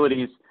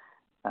facilities.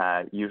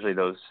 Usually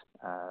those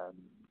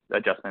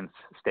adjustments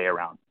stay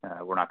around.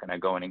 We're not going to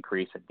go and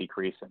increase and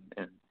decrease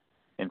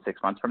in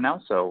 6 months from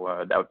now.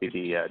 So that would be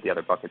the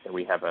other bucket that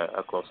we have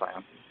a close eye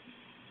on.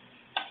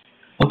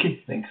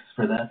 Okay, thanks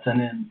for that. And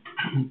then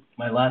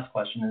my last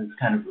question is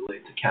kind of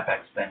related to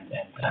CapEx spend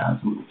and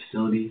some of the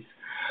facilities.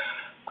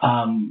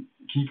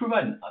 Can you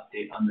provide an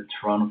update on the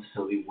Toronto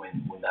facility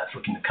when that's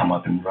looking to come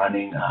up and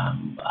running?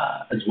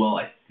 As well,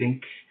 I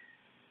think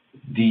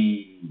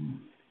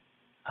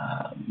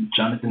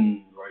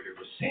Jonathan Reuter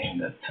was saying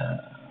that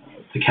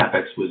the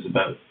CapEx was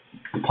about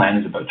the plan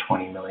is about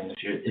 20 million this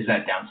year. Is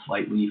that down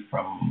slightly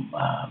from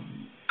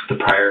the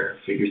prior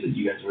figures that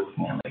you guys were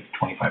looking at, like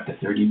 25 to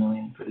 30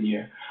 million for the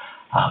year?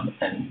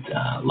 And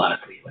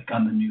lastly, like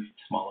on the new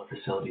smaller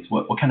facilities,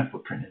 what kind of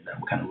footprint is that?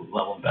 What kind of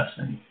level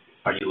investment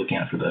are you looking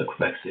at for the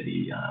Quebec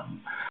City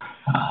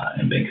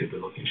and Vancouver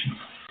locations?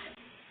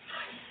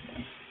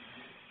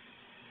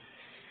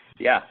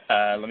 Yeah,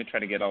 let me try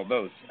to get all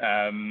those.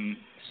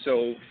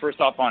 So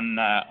first off, on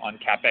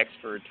capex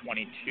for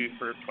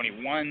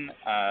 21,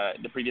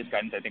 the previous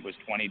guidance I think was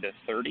 20 to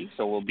 30,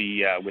 so we'll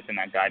be within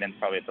that guidance,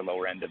 probably at the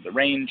lower end of the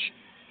range,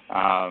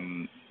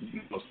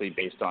 mostly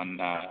based on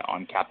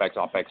capex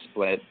OPEX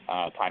split,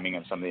 timing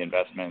of some of the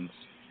investments,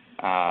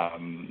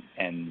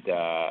 and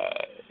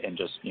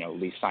just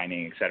lease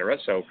signing, etc.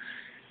 So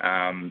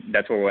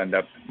that's where we'll end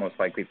up most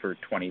likely for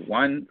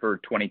 21. For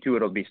 22,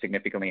 it'll be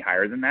significantly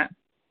higher than that.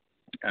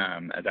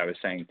 As I was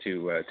saying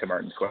to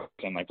Martin's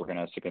question, like we're going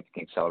to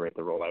significantly accelerate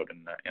the rollout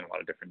in a lot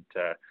of different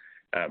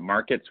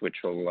markets, which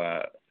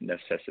will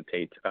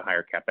necessitate a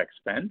higher capex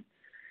spend.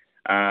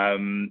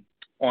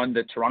 On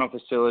the Toronto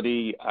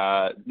facility,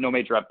 no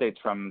major updates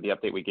from the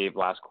update we gave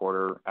last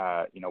quarter.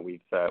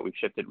 We've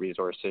shifted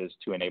resources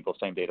to enable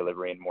same-day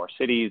delivery in more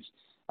cities.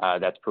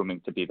 That's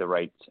proving to be the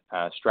right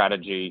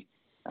strategy.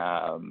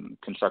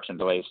 Construction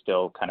delays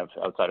still kind of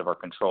outside of our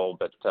control,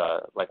 but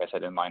like I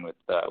said, in line with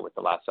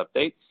the last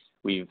update.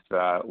 We've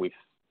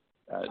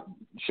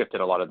shifted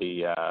a lot of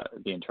the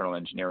internal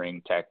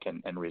engineering tech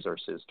and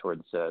resources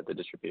towards the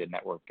distributed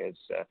network,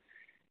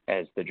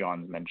 as the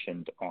John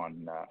mentioned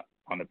on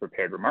the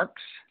prepared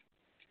remarks.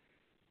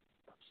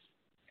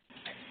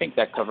 I think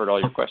that covered all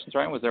your questions,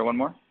 Ryan. Was there one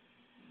more?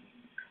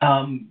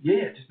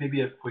 Yeah, just maybe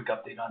a quick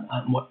update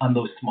on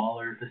those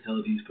smaller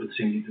facilities for the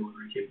same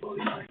delivery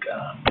capability. Like,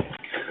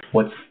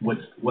 what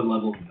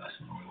level of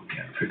investment are we looking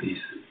at for these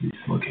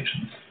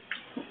locations?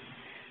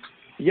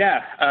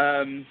 Yeah,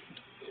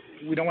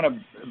 we don't want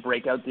to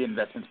break out the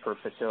investments per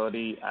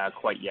facility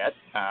quite yet,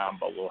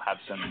 but we'll have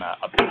some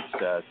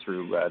updates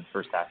through the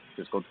first half of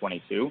fiscal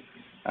 22.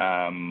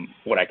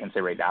 What I can say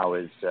right now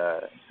is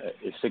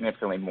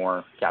significantly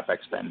more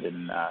capex spend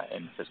in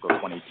fiscal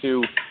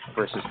 22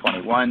 versus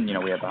 21.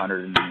 We have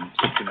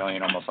 160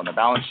 million almost on the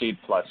balance sheet,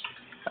 plus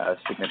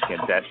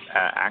significant debt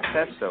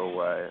access. So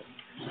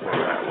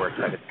we're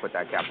excited to put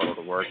that capital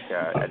to work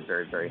at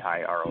very, very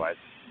high ROIs.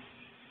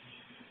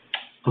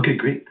 Okay,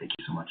 great. Thank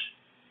you so much.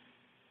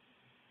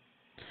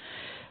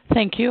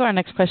 Thank you. Our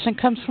next question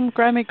comes from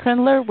Grammy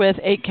Krindler with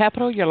 8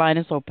 Capital. Your line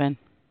is open.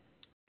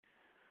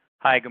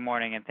 Hi, good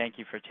morning, and thank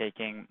you for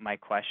taking my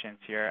questions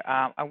here.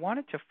 I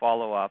wanted to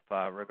follow up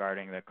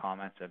regarding the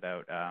comments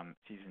about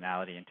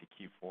seasonality into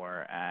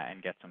Q4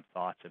 and get some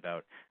thoughts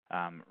about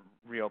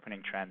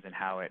reopening trends and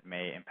how it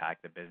may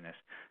impact the business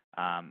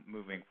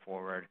moving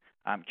forward.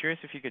 I'm curious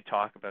if you could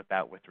talk about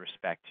that with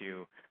respect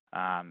to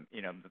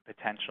the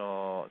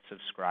potential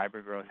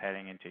subscriber growth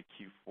heading into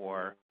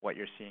Q4, what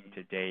you're seeing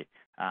to date,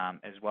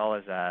 as well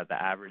as the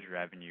average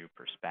revenue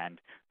per spend.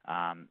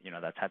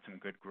 That's had some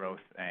good growth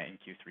in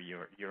Q3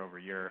 year over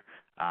year.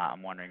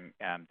 I'm wondering,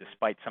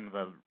 despite some of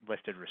the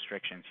listed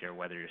restrictions here,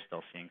 whether you're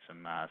still seeing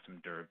some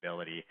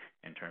durability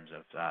in terms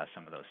of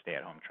some of those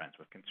stay-at-home trends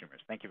with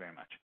consumers. Thank you very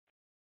much.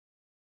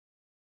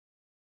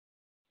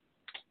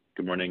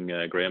 Good morning,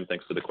 Graham.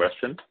 Thanks for the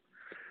question.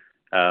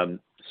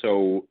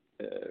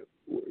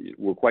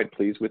 We're quite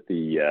pleased with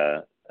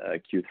the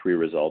Q3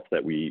 results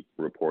that we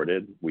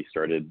reported. We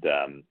started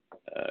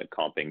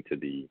comping to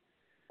the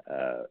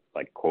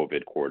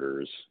COVID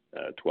quarters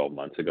 12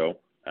 months ago,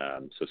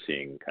 so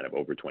seeing kind of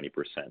over 20%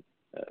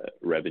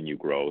 revenue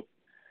growth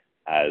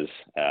as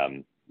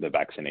the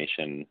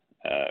vaccination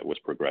was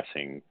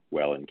progressing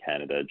well in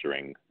Canada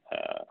during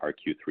our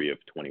Q3 of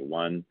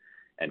 21,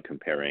 and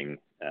comparing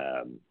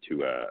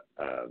to a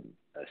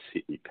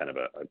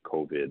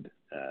COVID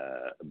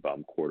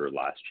bump quarter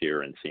last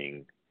year and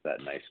seeing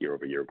that nice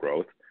year-over-year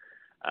growth,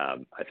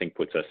 I think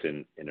puts us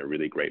in a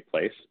really great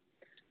place.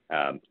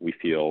 We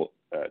feel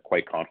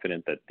quite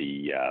confident that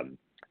the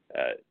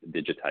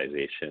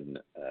digitization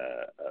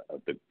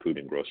of the food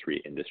and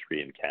grocery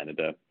industry in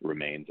Canada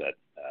remains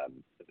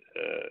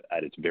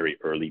at its very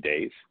early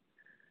days.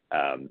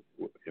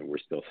 We're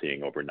still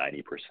seeing over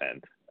 90%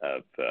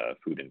 of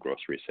food and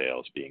grocery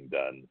sales being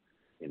done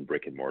in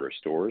brick and mortar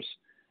stores.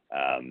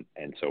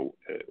 And so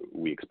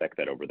we expect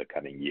that over the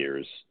coming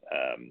years,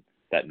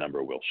 that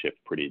number will shift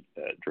pretty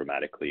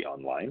dramatically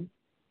online.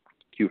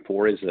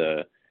 Q4 is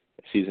a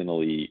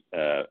seasonally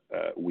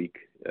weak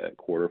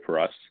quarter for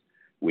us.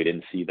 We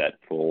didn't see that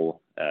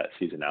full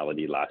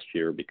seasonality last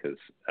year because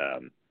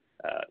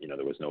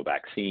there was no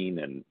vaccine,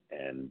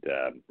 and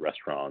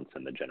restaurants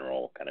and the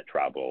general kind of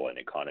travel and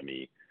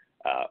economy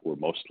were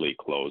mostly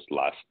closed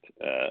last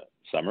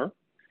summer.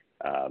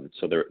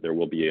 So there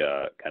will be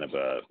a kind of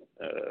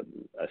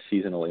a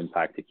seasonal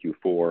impact to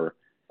Q4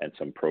 and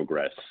some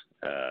progress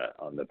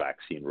on the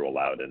vaccine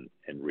rollout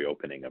and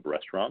reopening of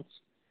restaurants,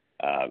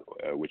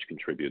 which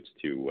contributes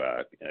to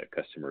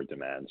customer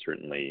demand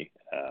certainly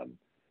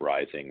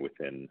rising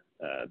within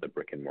the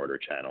brick and mortar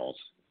channels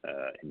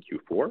in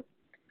Q4.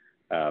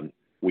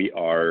 We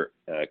are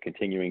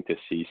continuing to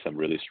see some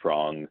really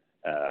strong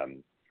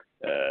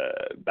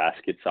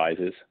basket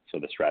sizes. So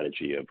the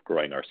strategy of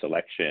growing our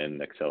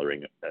selection,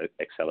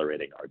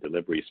 accelerating our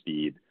delivery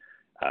speed,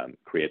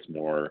 creates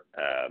more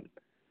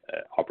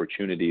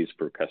opportunities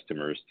for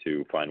customers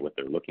to find what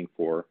they're looking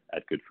for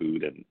at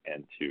Goodfood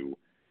and to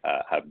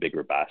have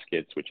bigger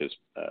baskets, which is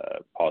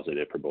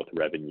positive for both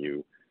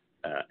revenue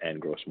and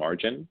gross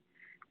margin.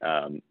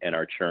 And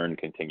our churn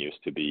continues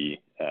to be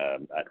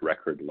at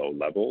record low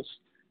levels.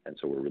 And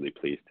so we're really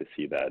pleased to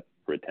see that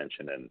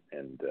retention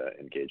and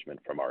engagement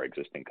from our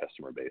existing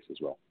customer base as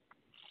well.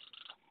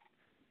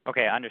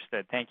 Okay,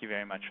 understood. Thank you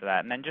very much for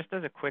that. And then just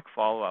as a quick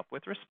follow-up,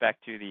 with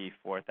respect to the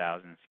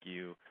 4,000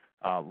 SKU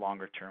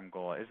longer-term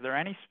goal, is there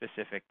any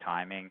specific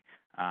timing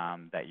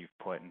that you've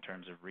put in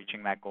terms of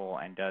reaching that goal?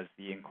 And does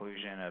the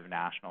inclusion of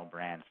national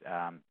brands,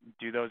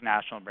 do those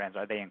national brands,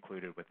 are they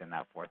included within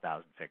that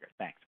 4,000 figure?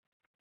 Thanks.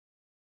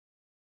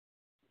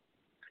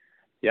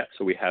 Yeah,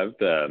 so we have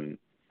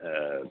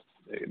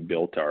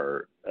built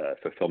our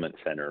fulfillment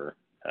center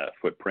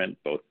footprint,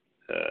 both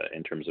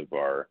in terms of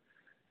our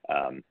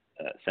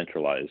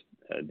centralized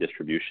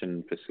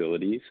distribution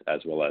facilities,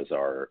 as well as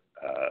our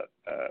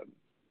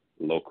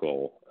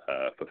local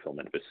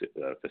fulfillment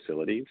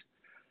facilities.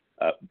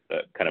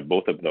 Kind of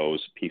both of those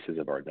pieces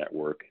of our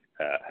network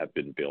have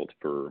been built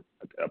for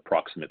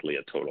approximately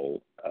a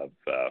total of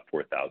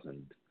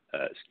 4,000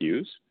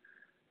 SKUs.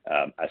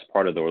 As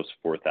part of those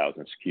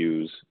 4,000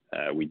 SKUs,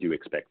 we do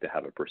expect to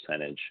have a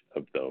percentage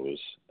of those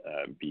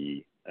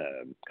be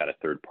kind of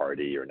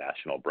third-party or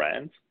national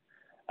brands.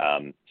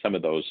 Some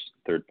of those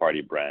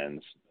third-party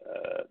brands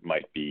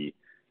might be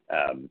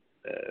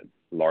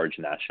large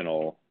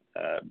national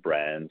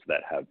brands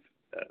that have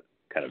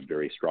kind of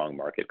very strong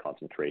market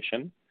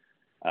concentration.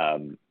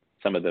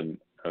 Some of them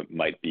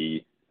might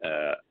be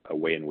a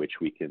way in which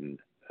we can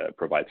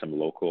provide some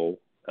local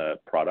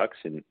products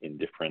in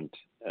different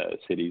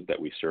cities that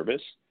we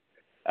service.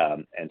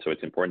 And so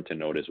it's important to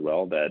note as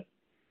well that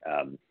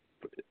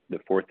the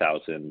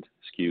 4,000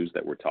 SKUs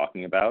that we're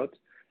talking about,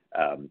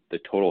 the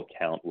total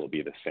count will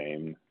be the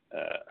same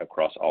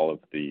across all of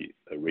the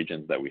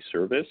regions that we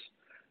service,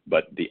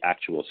 but the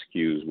actual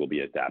SKUs will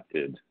be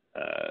adapted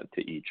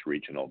to each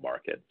regional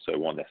market. So it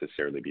won't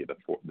necessarily be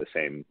the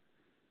same,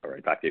 or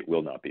in fact, it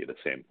will not be the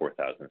same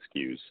 4,000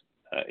 SKUs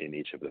in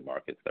each of the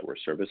markets that we're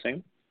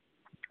servicing.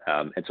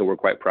 And so we're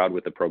quite proud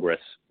with the progress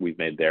we've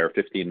made there.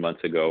 15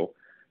 months ago,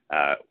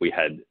 we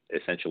had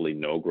essentially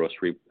no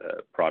grocery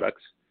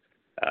products.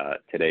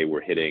 Today,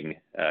 we're hitting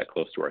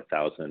close to our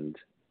 1,000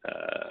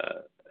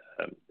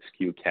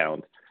 SKU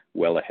count,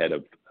 well ahead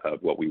of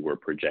what we were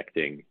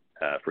projecting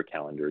for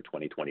calendar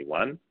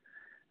 2021.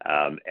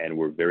 And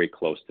we're very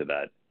close to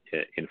that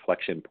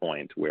inflection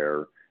point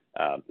where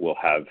we'll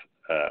have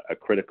a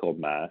critical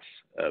mass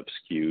of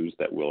SKUs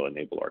that will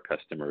enable our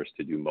customers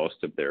to do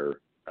most of their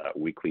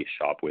weekly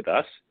shop with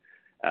us.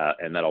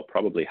 And that'll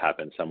probably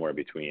happen somewhere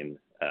between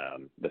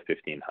the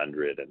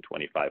 1,500 and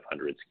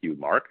 2,500 SKU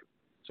mark.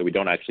 So we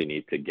don't actually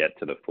need to get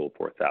to the full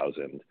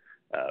 4,000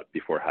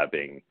 before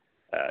having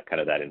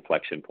kind of that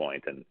inflection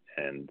point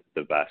and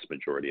the vast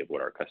majority of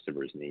what our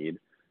customers need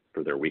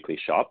for their weekly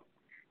shop.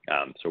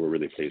 So we're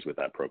really pleased with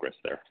that progress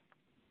there.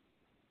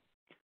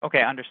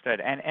 Okay,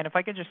 understood. And if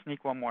I could just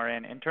sneak one more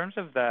in terms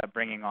of the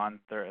bringing on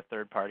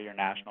third-party or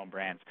national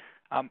brands,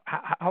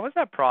 how is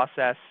that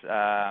process?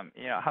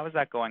 How is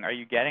that going? Are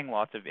you getting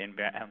lots of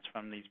inbounds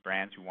from these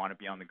brands who want to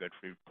be on the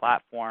Goodfood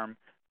platform?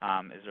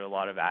 Is there a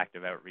lot of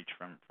active outreach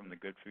from the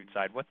Goodfood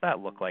side? What's that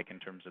look like in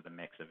terms of the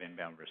mix of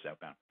inbound versus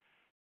outbound?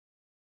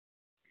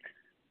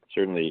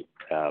 Certainly,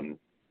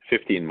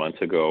 15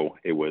 months ago,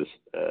 it was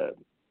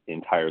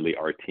entirely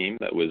our team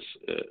that was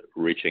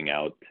reaching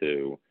out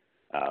to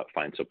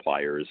find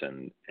suppliers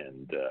and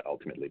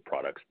ultimately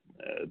products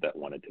that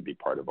wanted to be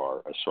part of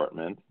our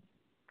assortment.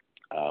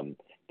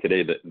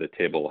 Today, the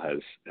table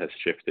has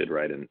shifted,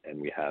 right?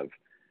 And we have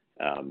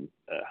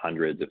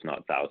hundreds, if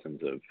not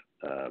thousands of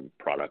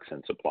products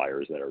and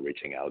suppliers that are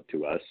reaching out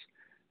to us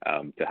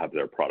to have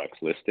their products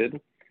listed.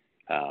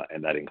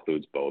 And that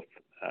includes both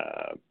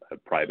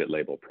private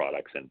label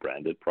products and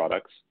branded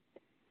products.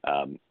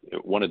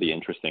 One of the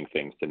interesting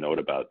things to note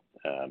about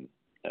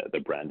the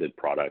branded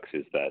products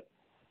is that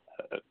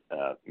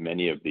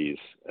many of these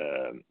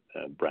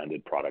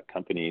branded product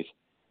companies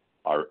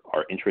are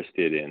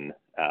interested in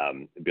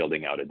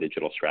building out a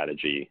digital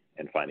strategy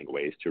and finding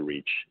ways to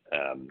reach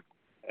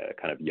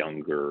kind of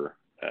younger,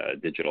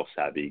 digital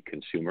savvy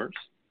consumers.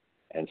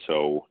 And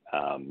so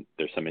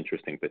there's some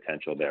interesting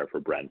potential there for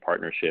brand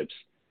partnerships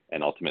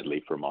and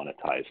ultimately for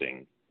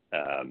monetizing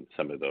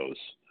some of those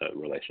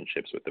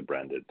relationships with the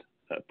branded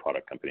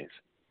product companies.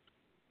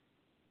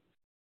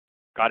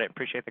 Got it.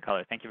 Appreciate the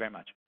color. Thank you very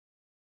much.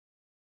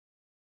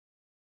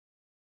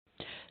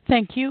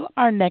 Thank you.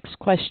 Our next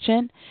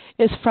question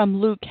is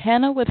from Luke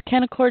Hanna with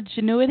Canaccord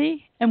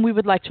Genuity, and we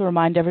would like to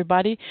remind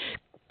everybody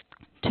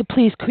to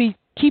please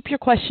keep your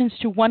questions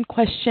to one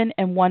question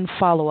and one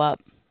follow-up.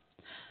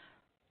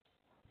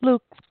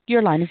 Luke,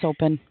 your line is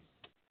open.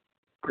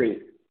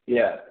 Great.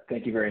 Yeah,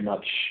 thank you very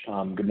much.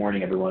 Good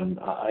morning, everyone.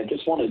 I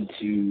just wanted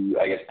to,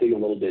 dig a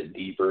little bit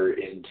deeper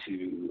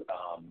into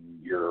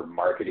your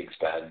marketing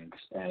spend,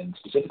 and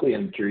specifically,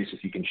 I'm curious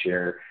if you can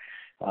share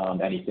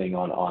anything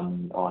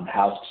on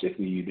how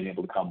specifically you've been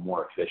able to become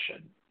more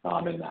efficient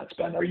in that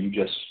spend.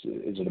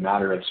 Is it a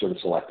matter of sort of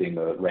selecting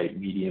the right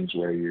mediums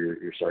where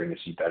you're starting to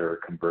see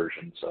better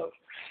conversions of,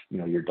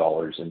 your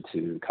dollars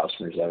into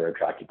customers that are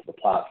attracted to the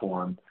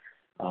platform?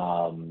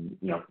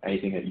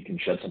 Anything that you can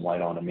shed some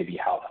light on, and maybe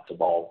how that's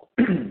evolved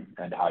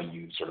and how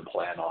you sort of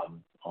plan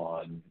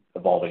on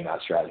evolving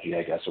that strategy,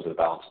 I guess, over the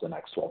balance of the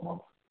next 12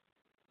 months.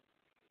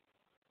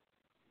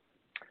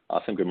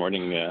 Awesome. Good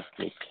morning.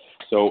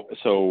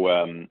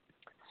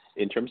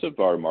 In terms of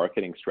our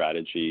marketing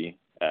strategy,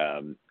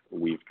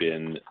 we've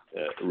been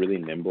really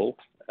nimble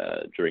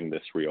during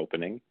this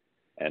reopening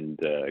and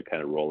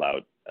kind of roll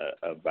out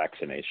a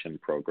vaccination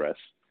progress.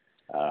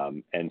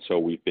 And so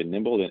we've been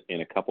nimble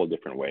in a couple of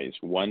different ways.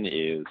 One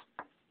is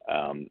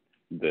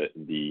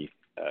the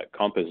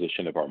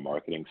composition of our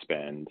marketing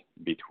spend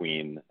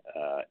between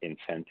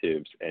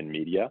incentives and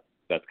media.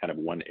 That's kind of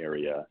one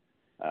area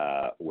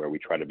where we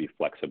try to be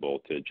flexible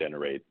to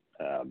generate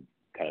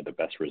kind of the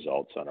best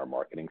results on our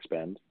marketing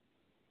spend.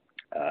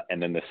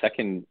 And then the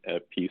second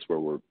piece where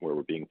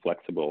we're being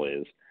flexible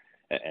is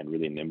and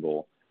really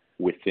nimble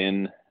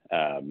within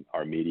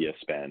our media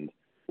spend.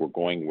 We're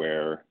going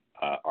where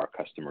our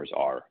customers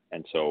are.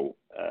 And so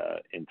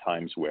in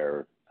times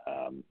where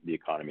the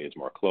economy is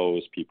more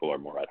closed, people are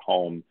more at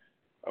home,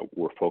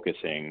 we're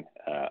focusing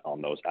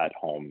on those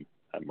at-home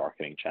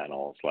marketing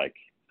channels like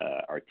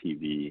our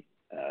TV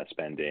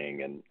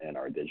spending and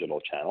our digital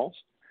channels.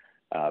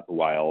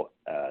 While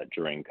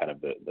during kind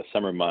of the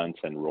summer months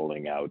and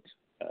rolling out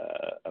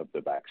of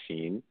the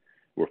vaccine,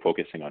 we're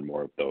focusing on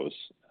more of those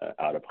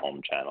out-of-home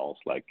channels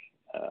like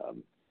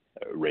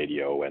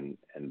radio and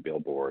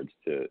billboards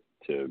to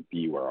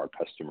be where our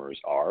customers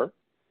are.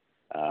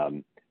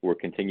 We're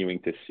continuing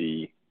to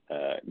see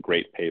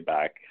great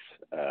paybacks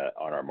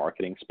on our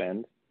marketing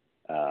spend,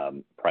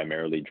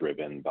 primarily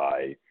driven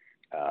by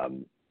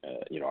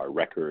our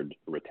record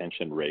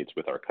retention rates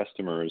with our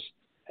customers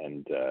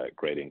and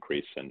great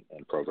increase and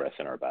progress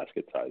in our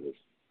basket sizes.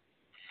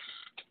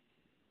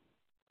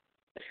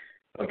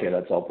 Okay,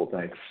 that's helpful.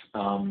 Thanks.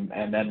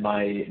 And then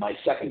my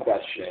second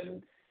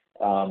question,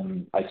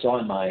 I saw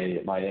in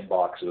my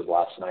inbox, it was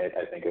last night,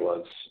 I think it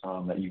was,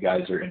 that you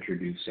guys are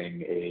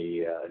introducing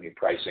a new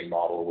pricing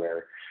model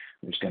where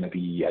there's going to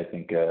be, I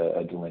think,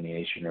 a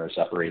delineation or a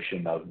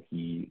separation of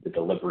the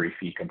delivery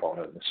fee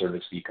component and the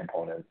service fee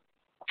component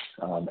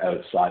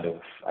outside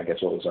of, I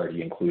guess, what was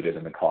already included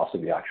in the cost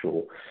of the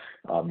actual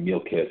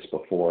meal kits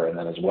before. And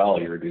then as well,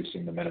 you're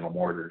reducing the minimum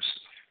orders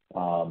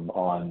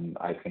on,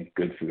 I think,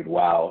 Goodfood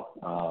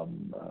Wow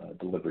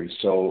deliveries.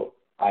 So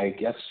I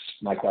guess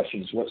my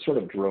question is, what sort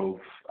of drove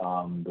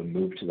the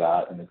move to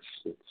that? And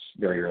it's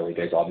very early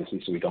days,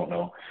 obviously, so we don't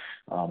know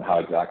how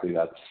exactly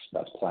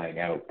that's playing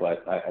out.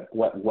 But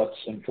what's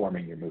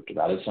informing your move to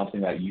that? Is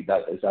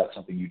that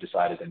something you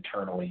decided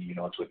internally?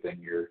 It's within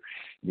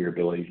your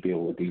ability to be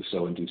able to do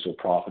so and do so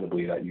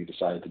profitably that you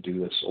decided to do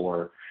this,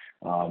 or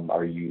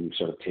are you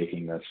sort of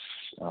taking this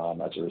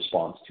as a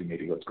response to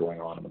maybe what's going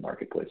on in the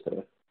marketplace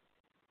today?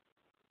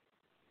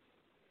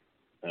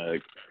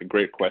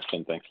 Great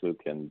question. Thanks,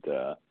 Luke. And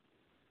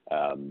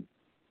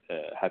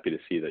happy to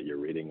see that you're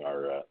reading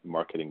our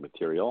marketing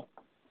material.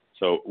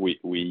 So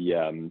we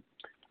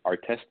are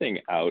testing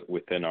out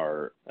within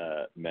our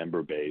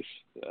member base,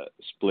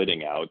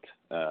 splitting out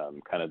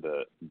kind of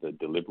the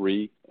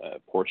delivery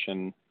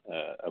portion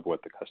of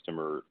what the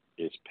customer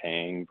is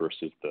paying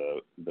versus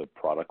the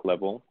product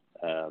level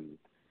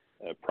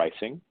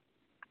pricing.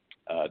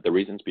 The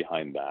reasons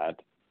behind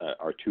that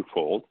are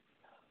twofold.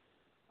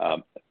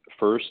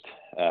 First,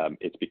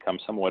 it's become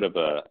somewhat of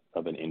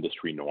an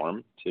industry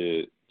norm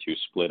to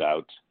split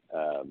out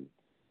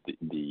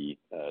the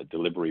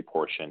delivery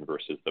portion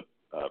versus the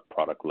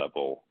product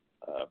level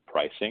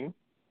pricing,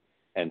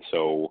 and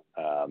so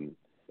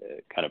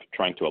kind of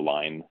trying to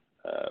align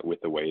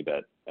with the way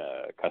that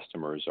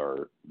customers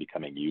are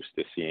becoming used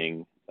to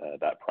seeing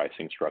that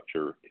pricing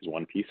structure is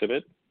one piece of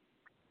it.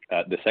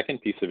 The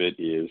second piece of it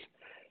is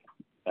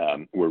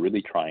we're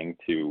really trying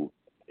to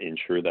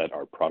ensure that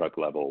our product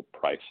level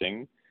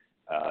pricing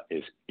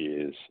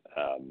is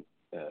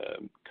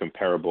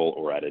comparable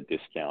or at a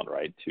discount,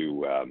 right,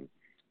 to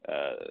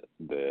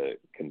the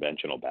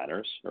conventional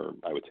banners, or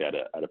I would say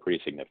at a pretty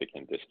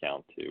significant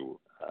discount to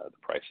the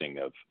pricing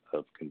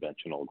of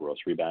conventional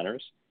grocery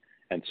banners.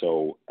 And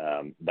so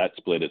that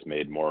split is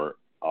made more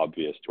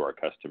obvious to our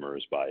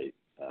customers by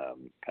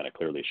kind of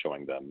clearly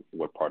showing them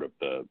what part of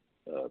the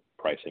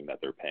pricing that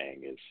they're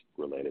paying is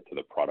related to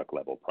the product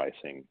level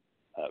pricing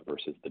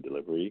versus the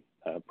delivery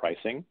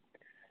pricing.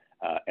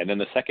 And then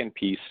the second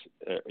piece,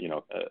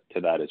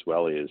 to that as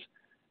well is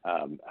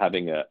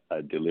having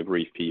a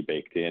delivery fee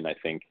baked in, I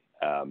think,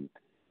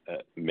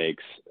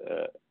 makes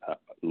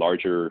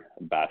larger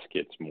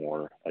baskets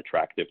more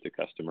attractive to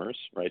customers,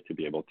 right? To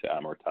be able to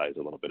amortize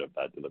a little bit of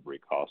that delivery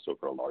cost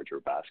over a larger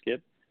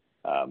basket.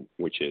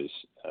 which is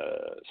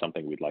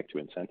something we'd like to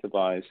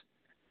incentivize.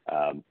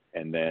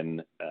 And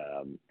then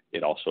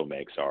it also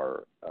makes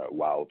our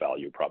WOW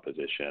value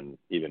proposition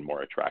even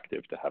more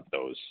attractive to have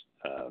those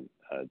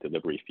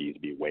delivery fees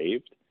be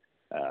waived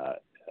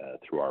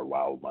through our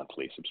WOW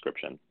monthly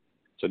subscription.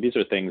 So these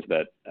are things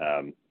that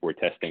we're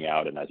testing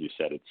out, and as you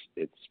said,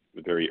 it's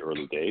very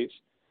early days,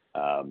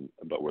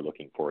 but we're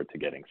looking forward to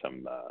getting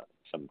some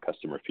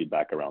customer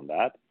feedback around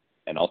that,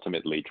 and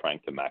ultimately trying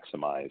to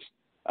maximize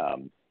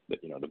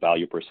the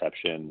value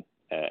perception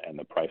and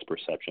the price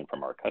perception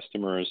from our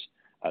customers,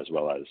 as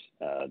well as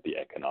the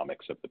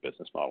economics of the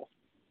business model.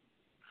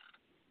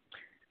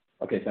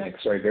 Okay,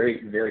 thanks. Sorry,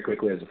 very, very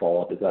quickly as a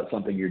follow-up, is that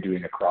something you're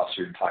doing across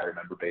your entire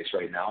member base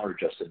right now, or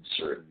just in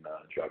certain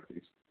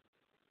geographies?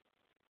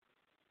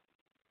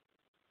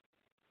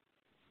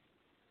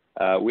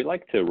 We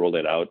like to roll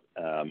it out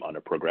on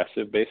a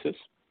progressive basis.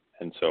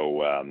 And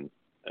so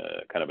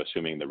kind of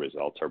assuming the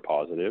results are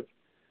positive,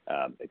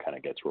 it kind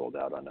of gets rolled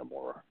out on a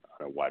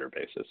wider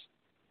basis.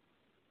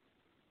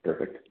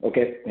 Perfect.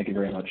 Okay, thank you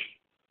very much.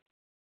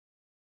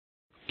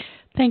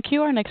 Thank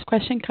you. Our next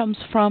question comes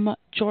from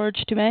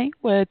George Dumais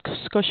with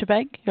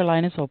Scotiabank. Your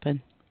line is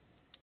open.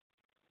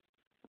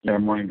 Yeah,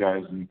 morning,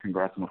 guys, and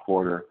congrats on the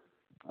quarter.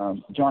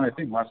 John, I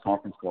think last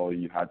conference call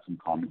you had some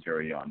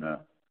commentary on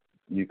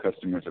new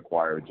customers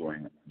acquired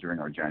during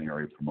our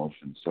January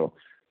promotion. So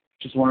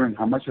just wondering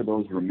how much of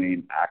those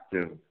remain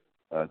active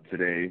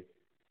today.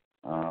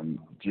 Do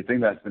you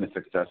think that's been a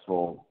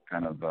successful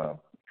kind of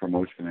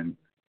promotion, and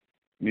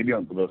maybe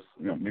on those,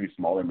 maybe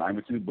smaller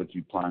magnitude, but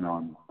you plan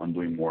on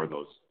doing more of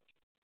those?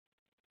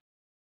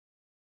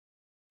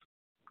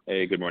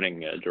 Hey, good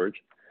morning,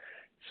 George.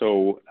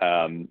 So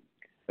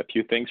a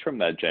few things from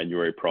that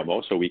January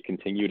promo. So we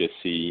continue to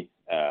see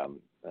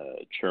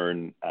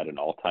churn at an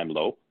all-time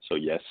low. So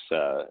yes,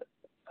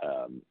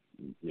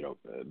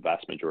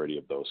 vast majority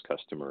of those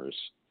customers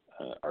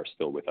are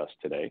still with us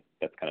today.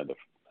 That's kind of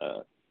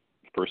the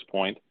first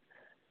point.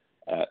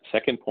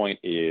 Second point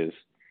is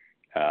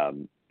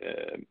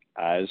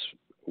as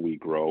we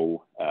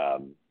grow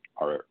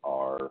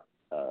our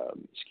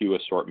SKU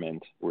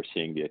assortment, we're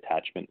seeing the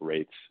attachment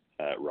rates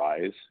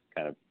rise,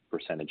 kind of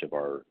percentage of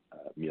our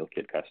meal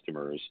kit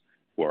customers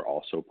who are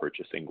also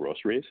purchasing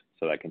groceries.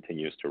 So that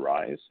continues to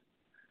rise.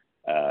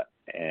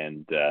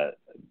 And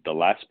the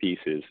last piece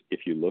is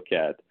if you look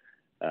at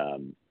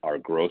our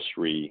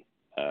grocery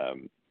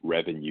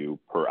revenue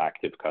per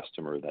active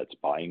customer that's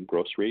buying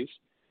groceries,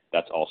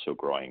 that's also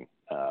growing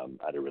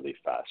at a really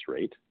fast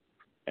rate.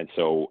 And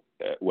so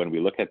when we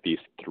look at these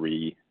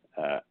three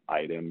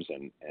items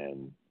and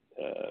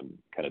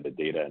kind of the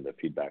data and the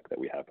feedback that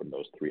we have from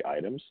those three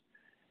items,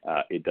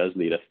 it does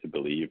lead us to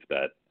believe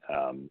that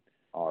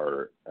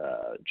our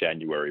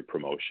January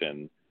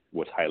promotion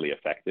was highly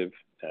effective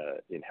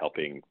in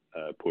helping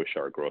push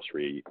our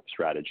grocery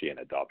strategy and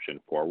adoption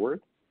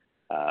forward.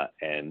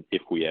 And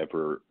if we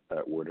ever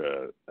were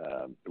to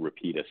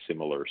repeat a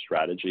similar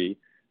strategy,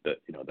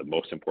 the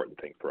most important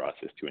thing for us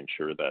is to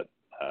ensure that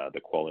the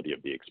quality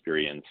of the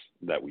experience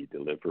that we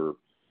deliver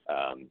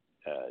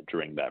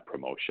during that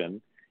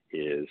promotion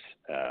is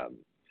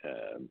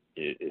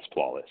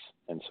flawless.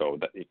 And so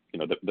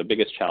the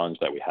biggest challenge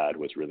that we had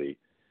was really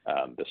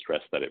the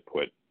stress that it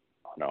put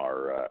on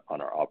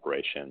our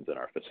operations and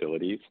our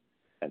facilities.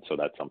 And so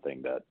that's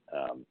something that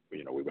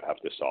we would have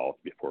to solve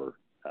before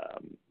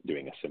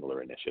doing a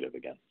similar initiative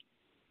again.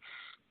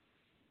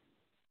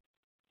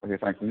 Okay,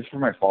 thanks. And just for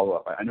my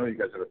follow-up, I know you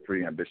guys have a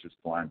pretty ambitious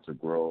plan to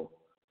grow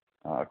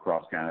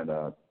across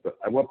Canada, but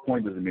at what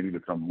point does it maybe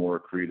become more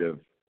accretive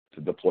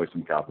to deploy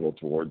some capital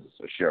towards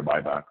a share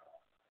buyback,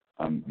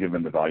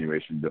 given the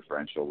valuation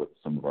differential with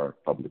some of our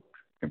public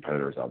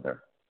competitors out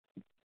there?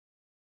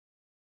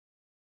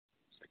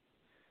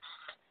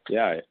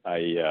 Yeah,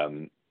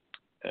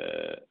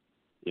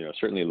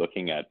 certainly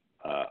looking at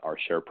our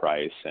share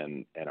price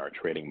and our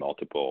trading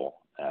multiple,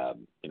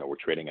 we're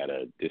trading at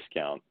a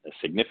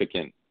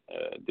significant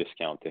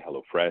discount to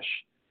HelloFresh,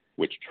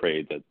 which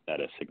trades at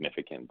a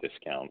significant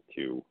discount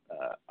to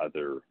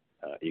other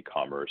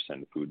e-commerce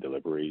and food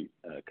delivery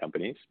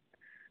companies.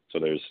 So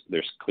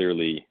there's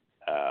clearly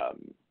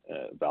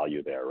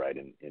value there, right,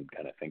 in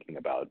kind of thinking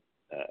about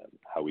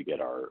how we get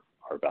our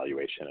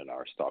valuation and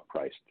our stock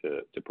price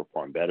to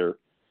perform better.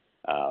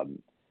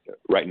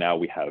 Right now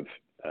we have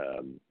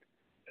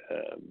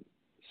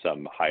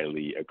some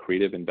highly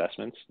accretive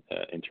investments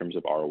in terms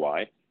of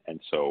ROI, and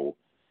so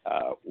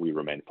we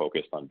remain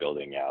focused on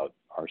building out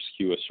our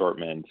SKU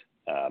assortment,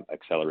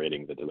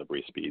 accelerating the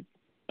delivery speed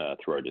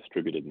through our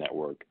distributed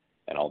network,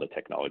 and all the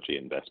technology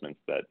investments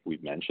that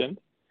we've mentioned.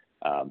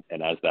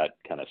 And as that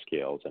kind of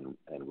scales and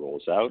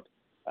rolls out,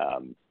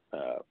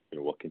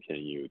 we'll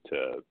continue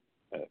to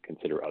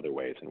consider other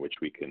ways in which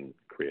we can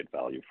create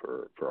value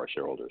for our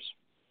shareholders.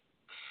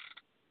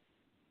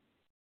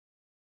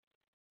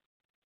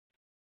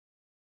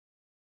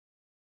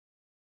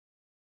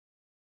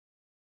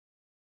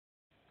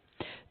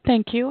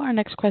 Thank you. Our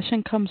next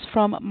question comes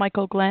from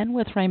Michael Glenn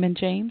with Raymond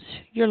James.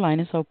 Your line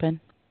is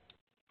open.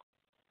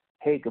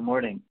 Hey, good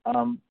morning.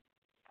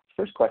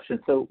 first question,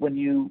 so when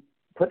you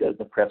put out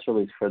the press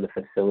release for the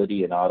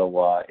facility in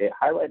Ottawa, it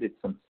highlighted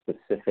some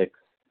specifics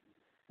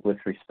with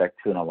respect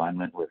to an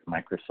alignment with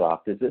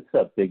Microsoft. Is this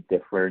a big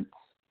difference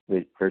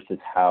versus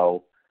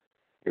how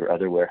your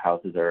other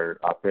warehouses are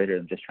operated?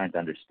 I'm just trying to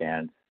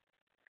understand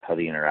how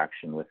the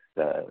interaction with,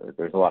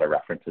 there's a lot of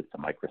references to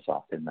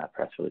Microsoft in that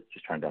press release,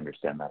 just trying to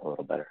understand that a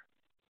little better.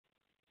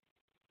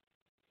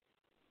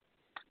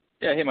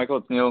 Yeah, hey Michael,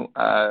 it's Neil.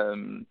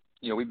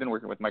 We've been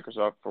working with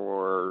Microsoft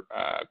for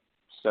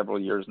several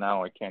years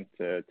now. I can't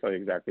tell you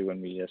exactly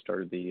when we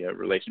started the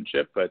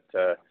relationship, but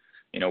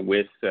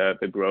with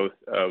the growth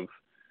of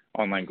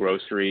online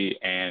grocery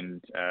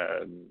and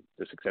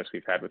the success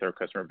we've had with our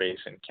customer base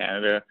in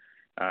Canada,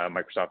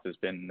 Microsoft has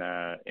been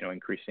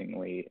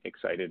increasingly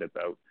excited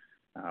about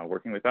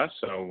working with us.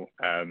 So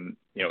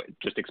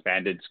just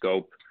expanded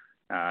scope,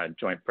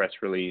 joint press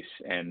release,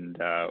 and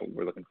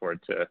we're looking forward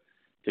to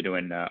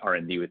doing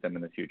R&D with them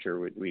in the future.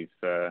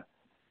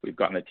 We've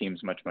gotten the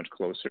teams much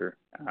closer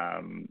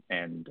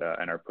and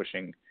are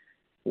pushing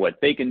what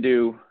they can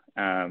do,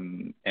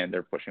 and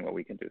they're pushing what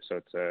we can do. So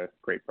it's a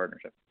great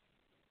partnership.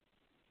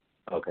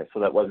 Okay, so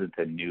that wasn't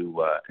a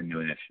new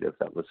initiative.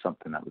 That was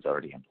something that was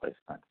already in place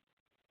then.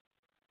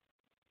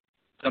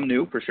 Some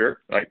new for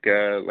sure, like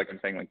I'm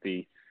saying, like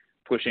the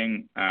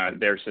pushing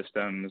their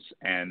systems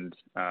and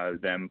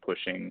them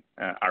pushing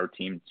our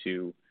team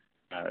to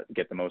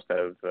get the most out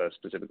of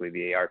specifically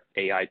the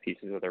AI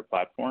pieces of their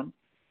platform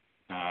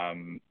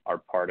are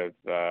part of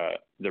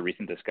the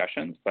recent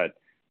discussions, but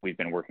we've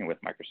been working with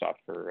Microsoft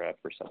for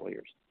several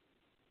years.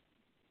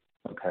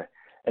 Okay,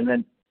 and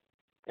then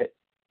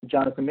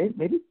Jonathan,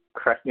 maybe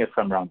correct me if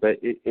I'm wrong, but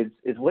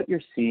is what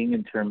you're seeing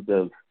in terms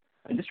of,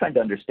 I'm just trying to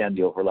understand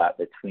the overlap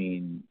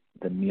between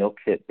the meal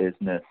kit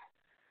business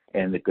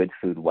and the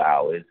Goodfood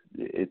WOW.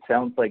 It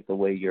sounds like the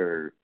way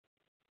you're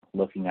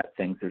looking at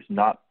things, there's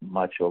not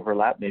much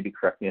overlap. Maybe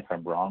correct me if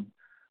I'm wrong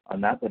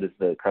on that, but is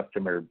the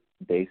customer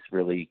base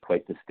really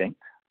quite distinct?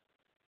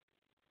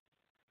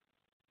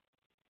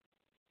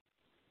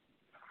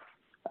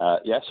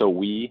 So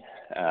we,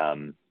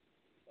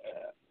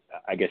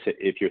 I guess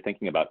if you're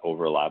thinking about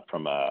overlap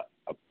from a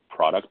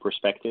product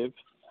perspective,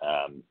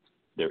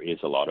 there is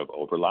a lot of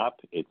overlap.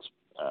 It's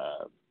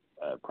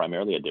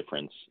primarily a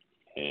difference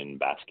in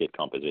basket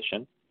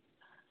composition.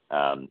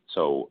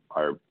 So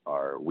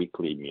our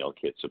weekly meal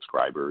kit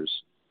subscribers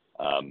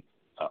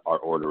are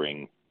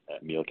ordering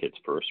meal kits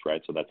first,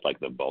 right? So that's like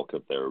the bulk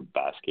of their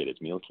basket is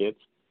meal kits,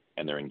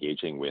 and they're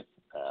engaging with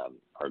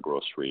our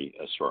grocery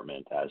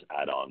assortment as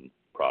add-on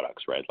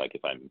products, right? Like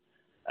if I'm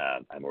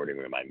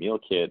ordering my meal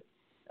kit,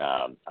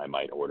 I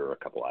might order a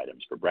couple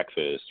items for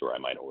breakfast, or I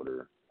might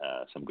order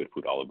some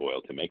Goodfood olive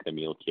oil to make the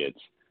meal kits.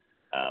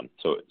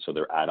 So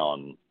they're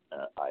add-on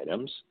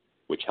items,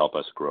 which help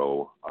us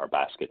grow our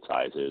basket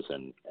sizes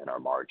and our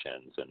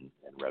margins and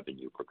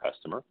revenue per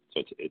customer.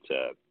 So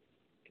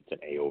it's an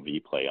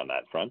AOV play on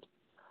that front.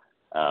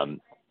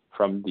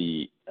 From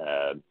the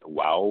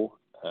WOW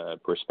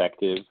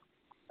perspective,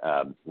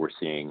 we're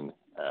seeing,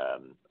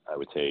 I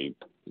would say,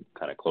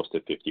 kind of close to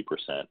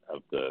 50%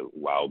 of the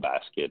WOW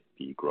basket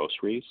be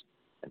groceries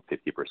and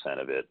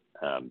 50% of it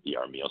be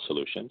our meal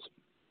solutions.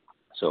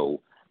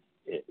 So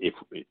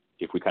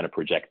if we kind of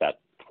project that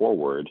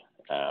forward,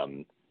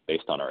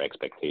 based on our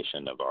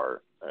expectation of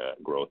our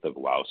growth of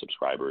WOW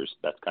subscribers,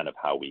 that's kind of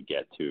how we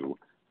get to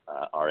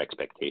our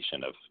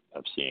expectation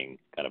of seeing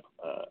kind of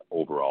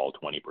overall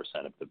 20%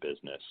 of the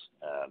business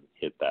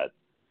hit that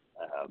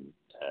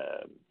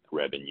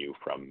revenue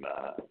from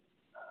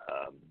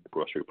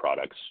grocery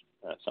products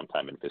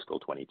sometime in fiscal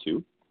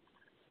 22.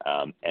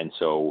 And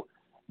so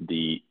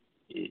the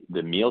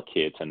meal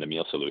kits and the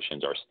meal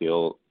solutions are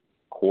still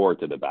core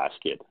to the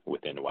basket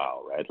within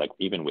WOW, right? Like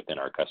even within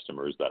our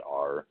customers that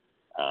are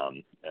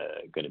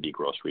going to be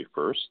grocery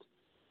first,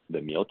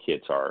 the meal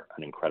kits are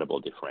an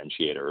incredible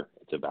differentiator.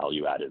 It's a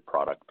value-added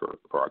product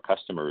for our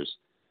customers,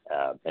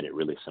 and it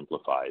really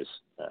simplifies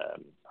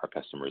our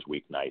customers'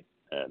 weeknight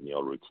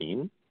meal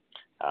routine.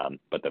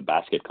 But the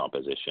basket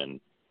composition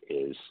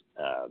is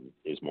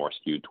more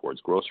skewed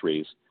towards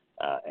groceries,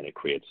 and it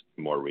creates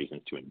more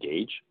reasons to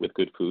engage with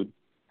Goodfood.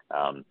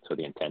 So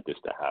the intent is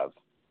to have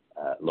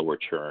lower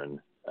churn,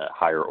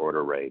 higher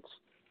order rates,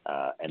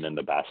 and then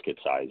the basket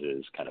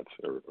sizes kind of,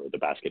 or the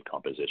basket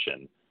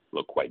composition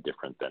look quite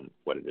different than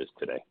what it is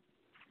today.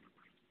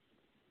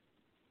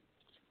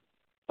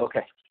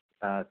 Okay.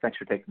 Thanks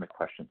for taking the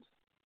questions.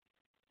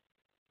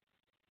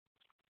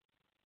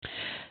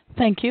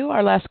 Thank you.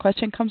 Our last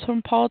question comes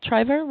from Paul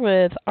Treiber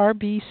with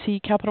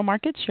RBC Capital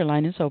Markets. Your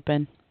line is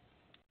open.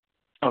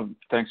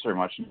 Thanks very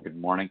much, and good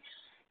morning.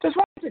 Just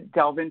wanted to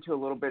delve into a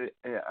little bit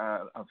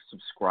of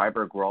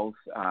subscriber growth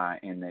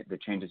and the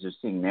changes you're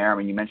seeing there. I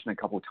mean, you mentioned a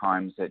couple of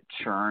times that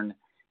churn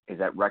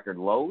is at record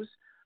lows.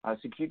 So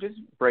can you just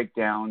break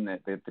down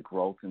the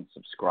growth in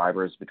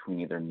subscribers between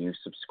either new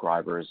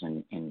subscribers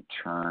and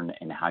churn,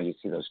 and how you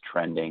see those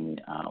trending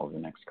over the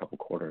next couple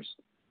quarters?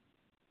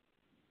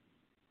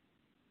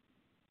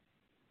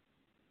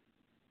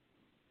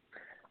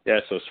 Yeah,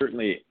 so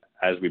certainly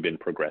as we've been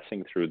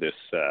progressing through this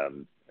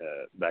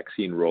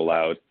vaccine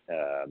rollout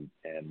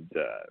and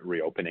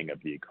reopening of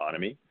the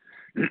economy,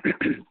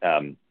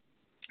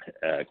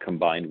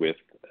 combined with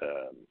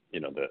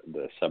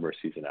the summer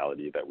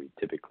seasonality that we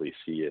typically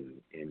see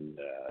in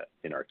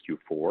our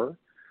Q4.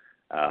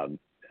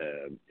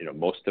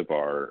 Most of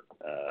our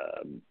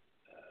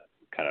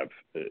kind of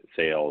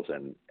sales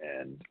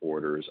and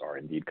orders are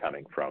indeed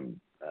coming from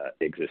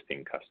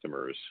existing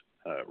customers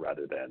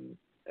rather than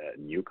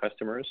new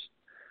customers.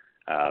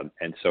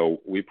 And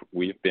so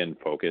we've been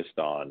focused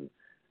on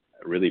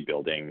really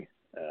building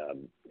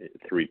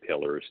 3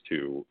 pillars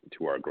to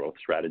our growth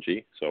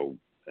strategy. So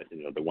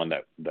the one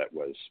that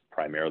was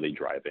primarily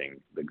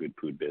driving the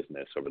Goodfood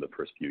business over the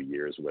first few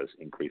years was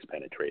increased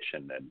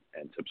penetration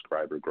and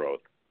subscriber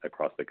growth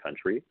across the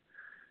country.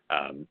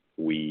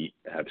 We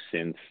have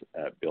since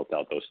built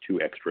out those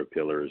 2 extra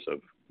pillars of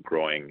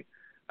growing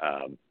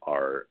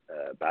our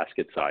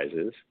basket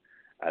sizes,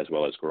 as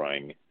well as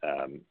growing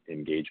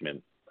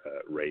engagement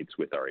rates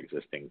with our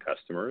existing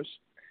customers.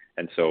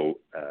 And so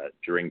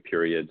during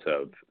periods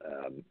of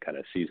kind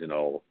of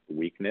seasonal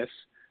weakness,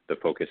 the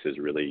focus is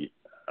really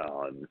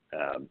on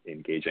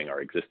engaging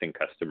our existing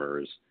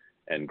customers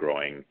and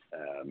growing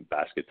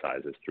basket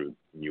sizes through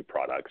new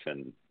products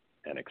and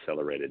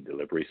accelerated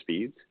delivery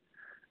speeds.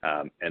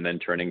 And then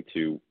turning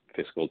to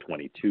fiscal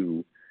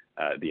 22,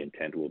 the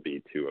intent will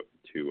be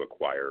to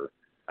acquire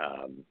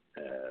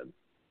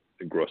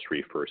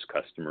grocery first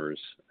customers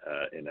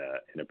in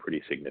a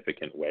pretty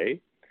significant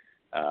way.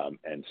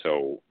 And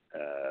so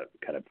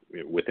kind of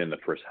within the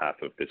first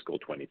half of fiscal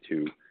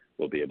 22,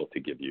 we'll be able to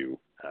give you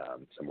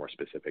some more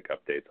specific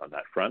updates on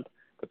that front,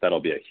 but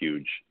that'll be a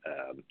huge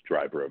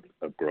driver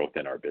of growth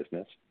in our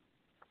business.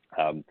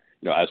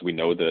 As we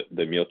know,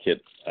 the meal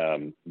kit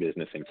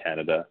business in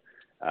Canada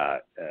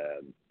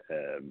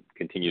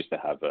continues to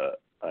have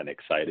an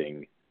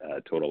exciting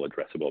total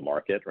addressable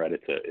market, right?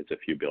 It's a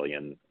few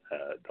 $billion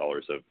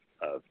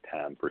of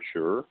TAM for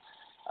sure.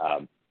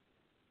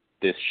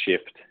 This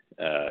shift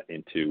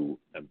into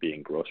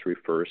being grocery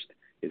first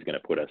is going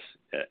to put us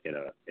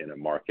in a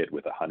market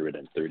with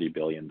 $130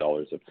 billion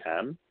of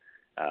TAM,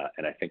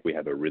 and I think we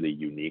have a really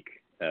unique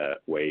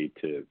way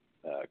to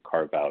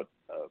carve out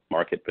a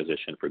market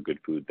position for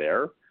Goodfood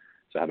there.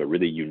 So have a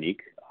really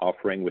unique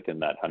offering within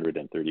that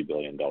 $130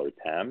 billion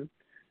TAM,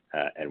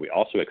 and we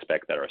also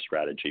expect that our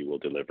strategy will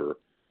deliver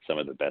some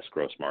of the best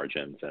gross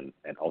margins and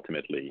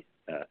ultimately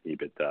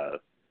EBITDA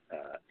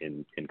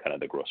in kind of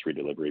the grocery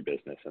delivery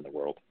business in the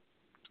world.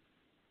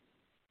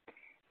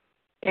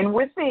 And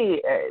with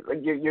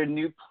your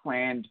new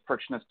planned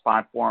frictionless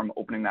platform,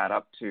 opening that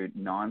up to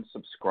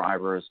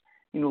non-subscribers,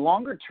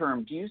 longer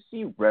term, do you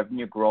see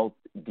revenue growth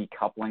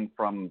decoupling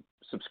from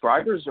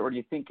subscribers, or do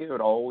you think it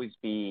would always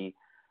be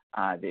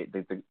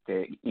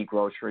the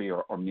e-grocery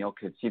or meal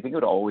kits? Do you think it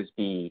would always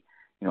be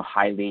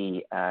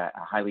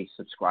highly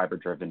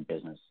subscriber-driven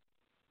business?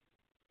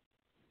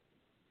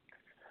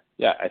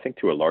 Yeah, I think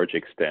to a large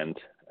extent,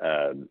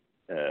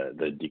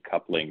 the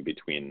decoupling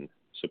between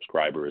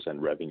subscribers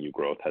and revenue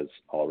growth has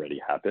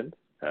already happened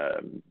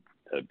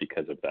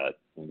because of that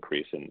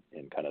increase in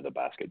kind of the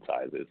basket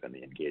sizes and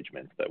the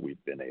engagements that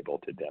we've been able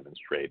to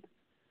demonstrate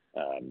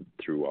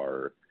through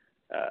our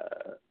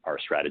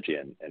strategy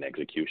and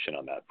execution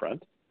on that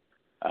front.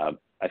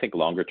 I think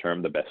longer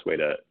term, the best way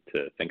to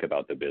think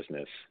about the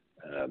business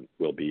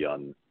will be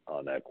on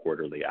a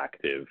quarterly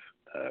active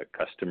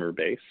customer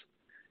base.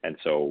 And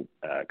so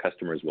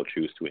customers will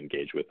choose to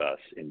engage with us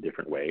in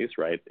different ways,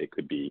 right? It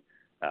could be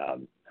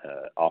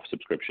off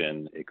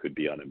subscription, it could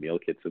be on a meal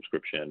kit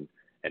subscription,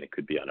 and it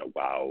could be on a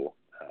WOW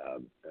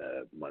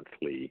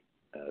monthly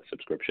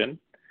subscription.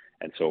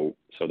 And so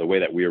the way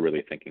that we're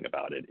really thinking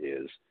about it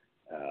is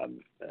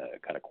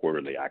kind of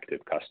quarterly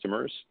active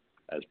customers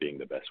as being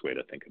the best way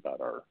to think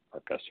about our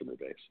customer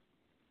base.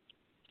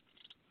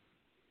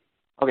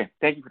 Okay,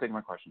 thank you for taking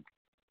my question.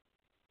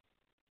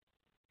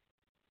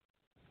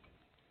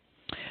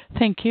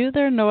 Thank you.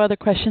 There are no other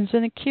questions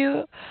in the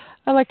queue.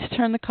 I'd like to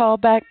turn the call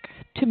back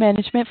to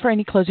management for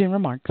any closing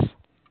remarks.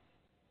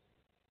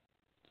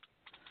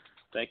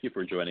 Thank you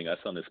for joining us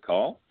on this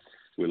call.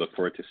 We look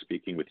forward to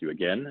speaking with you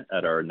again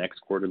at our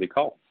next quarterly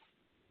call.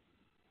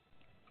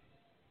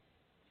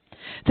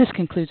 This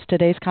concludes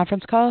today's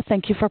conference call.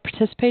 Thank you for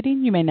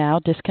participating. You may now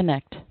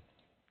disconnect.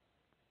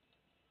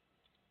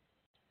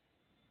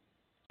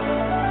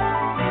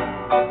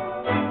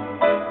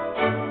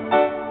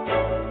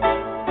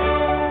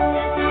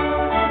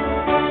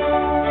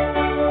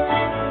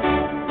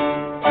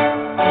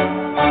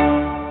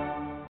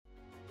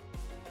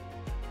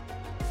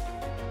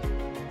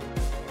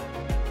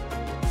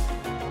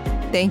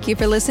 Thank you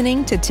for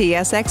listening to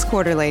TSX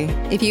Quarterly.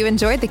 If you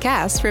enjoyed the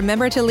cast,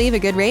 remember to leave a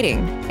good rating.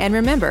 And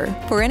remember,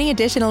 for any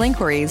additional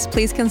inquiries,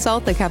 please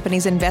consult the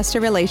company's investor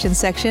relations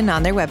section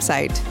on their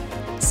website.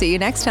 See you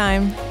next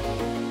time.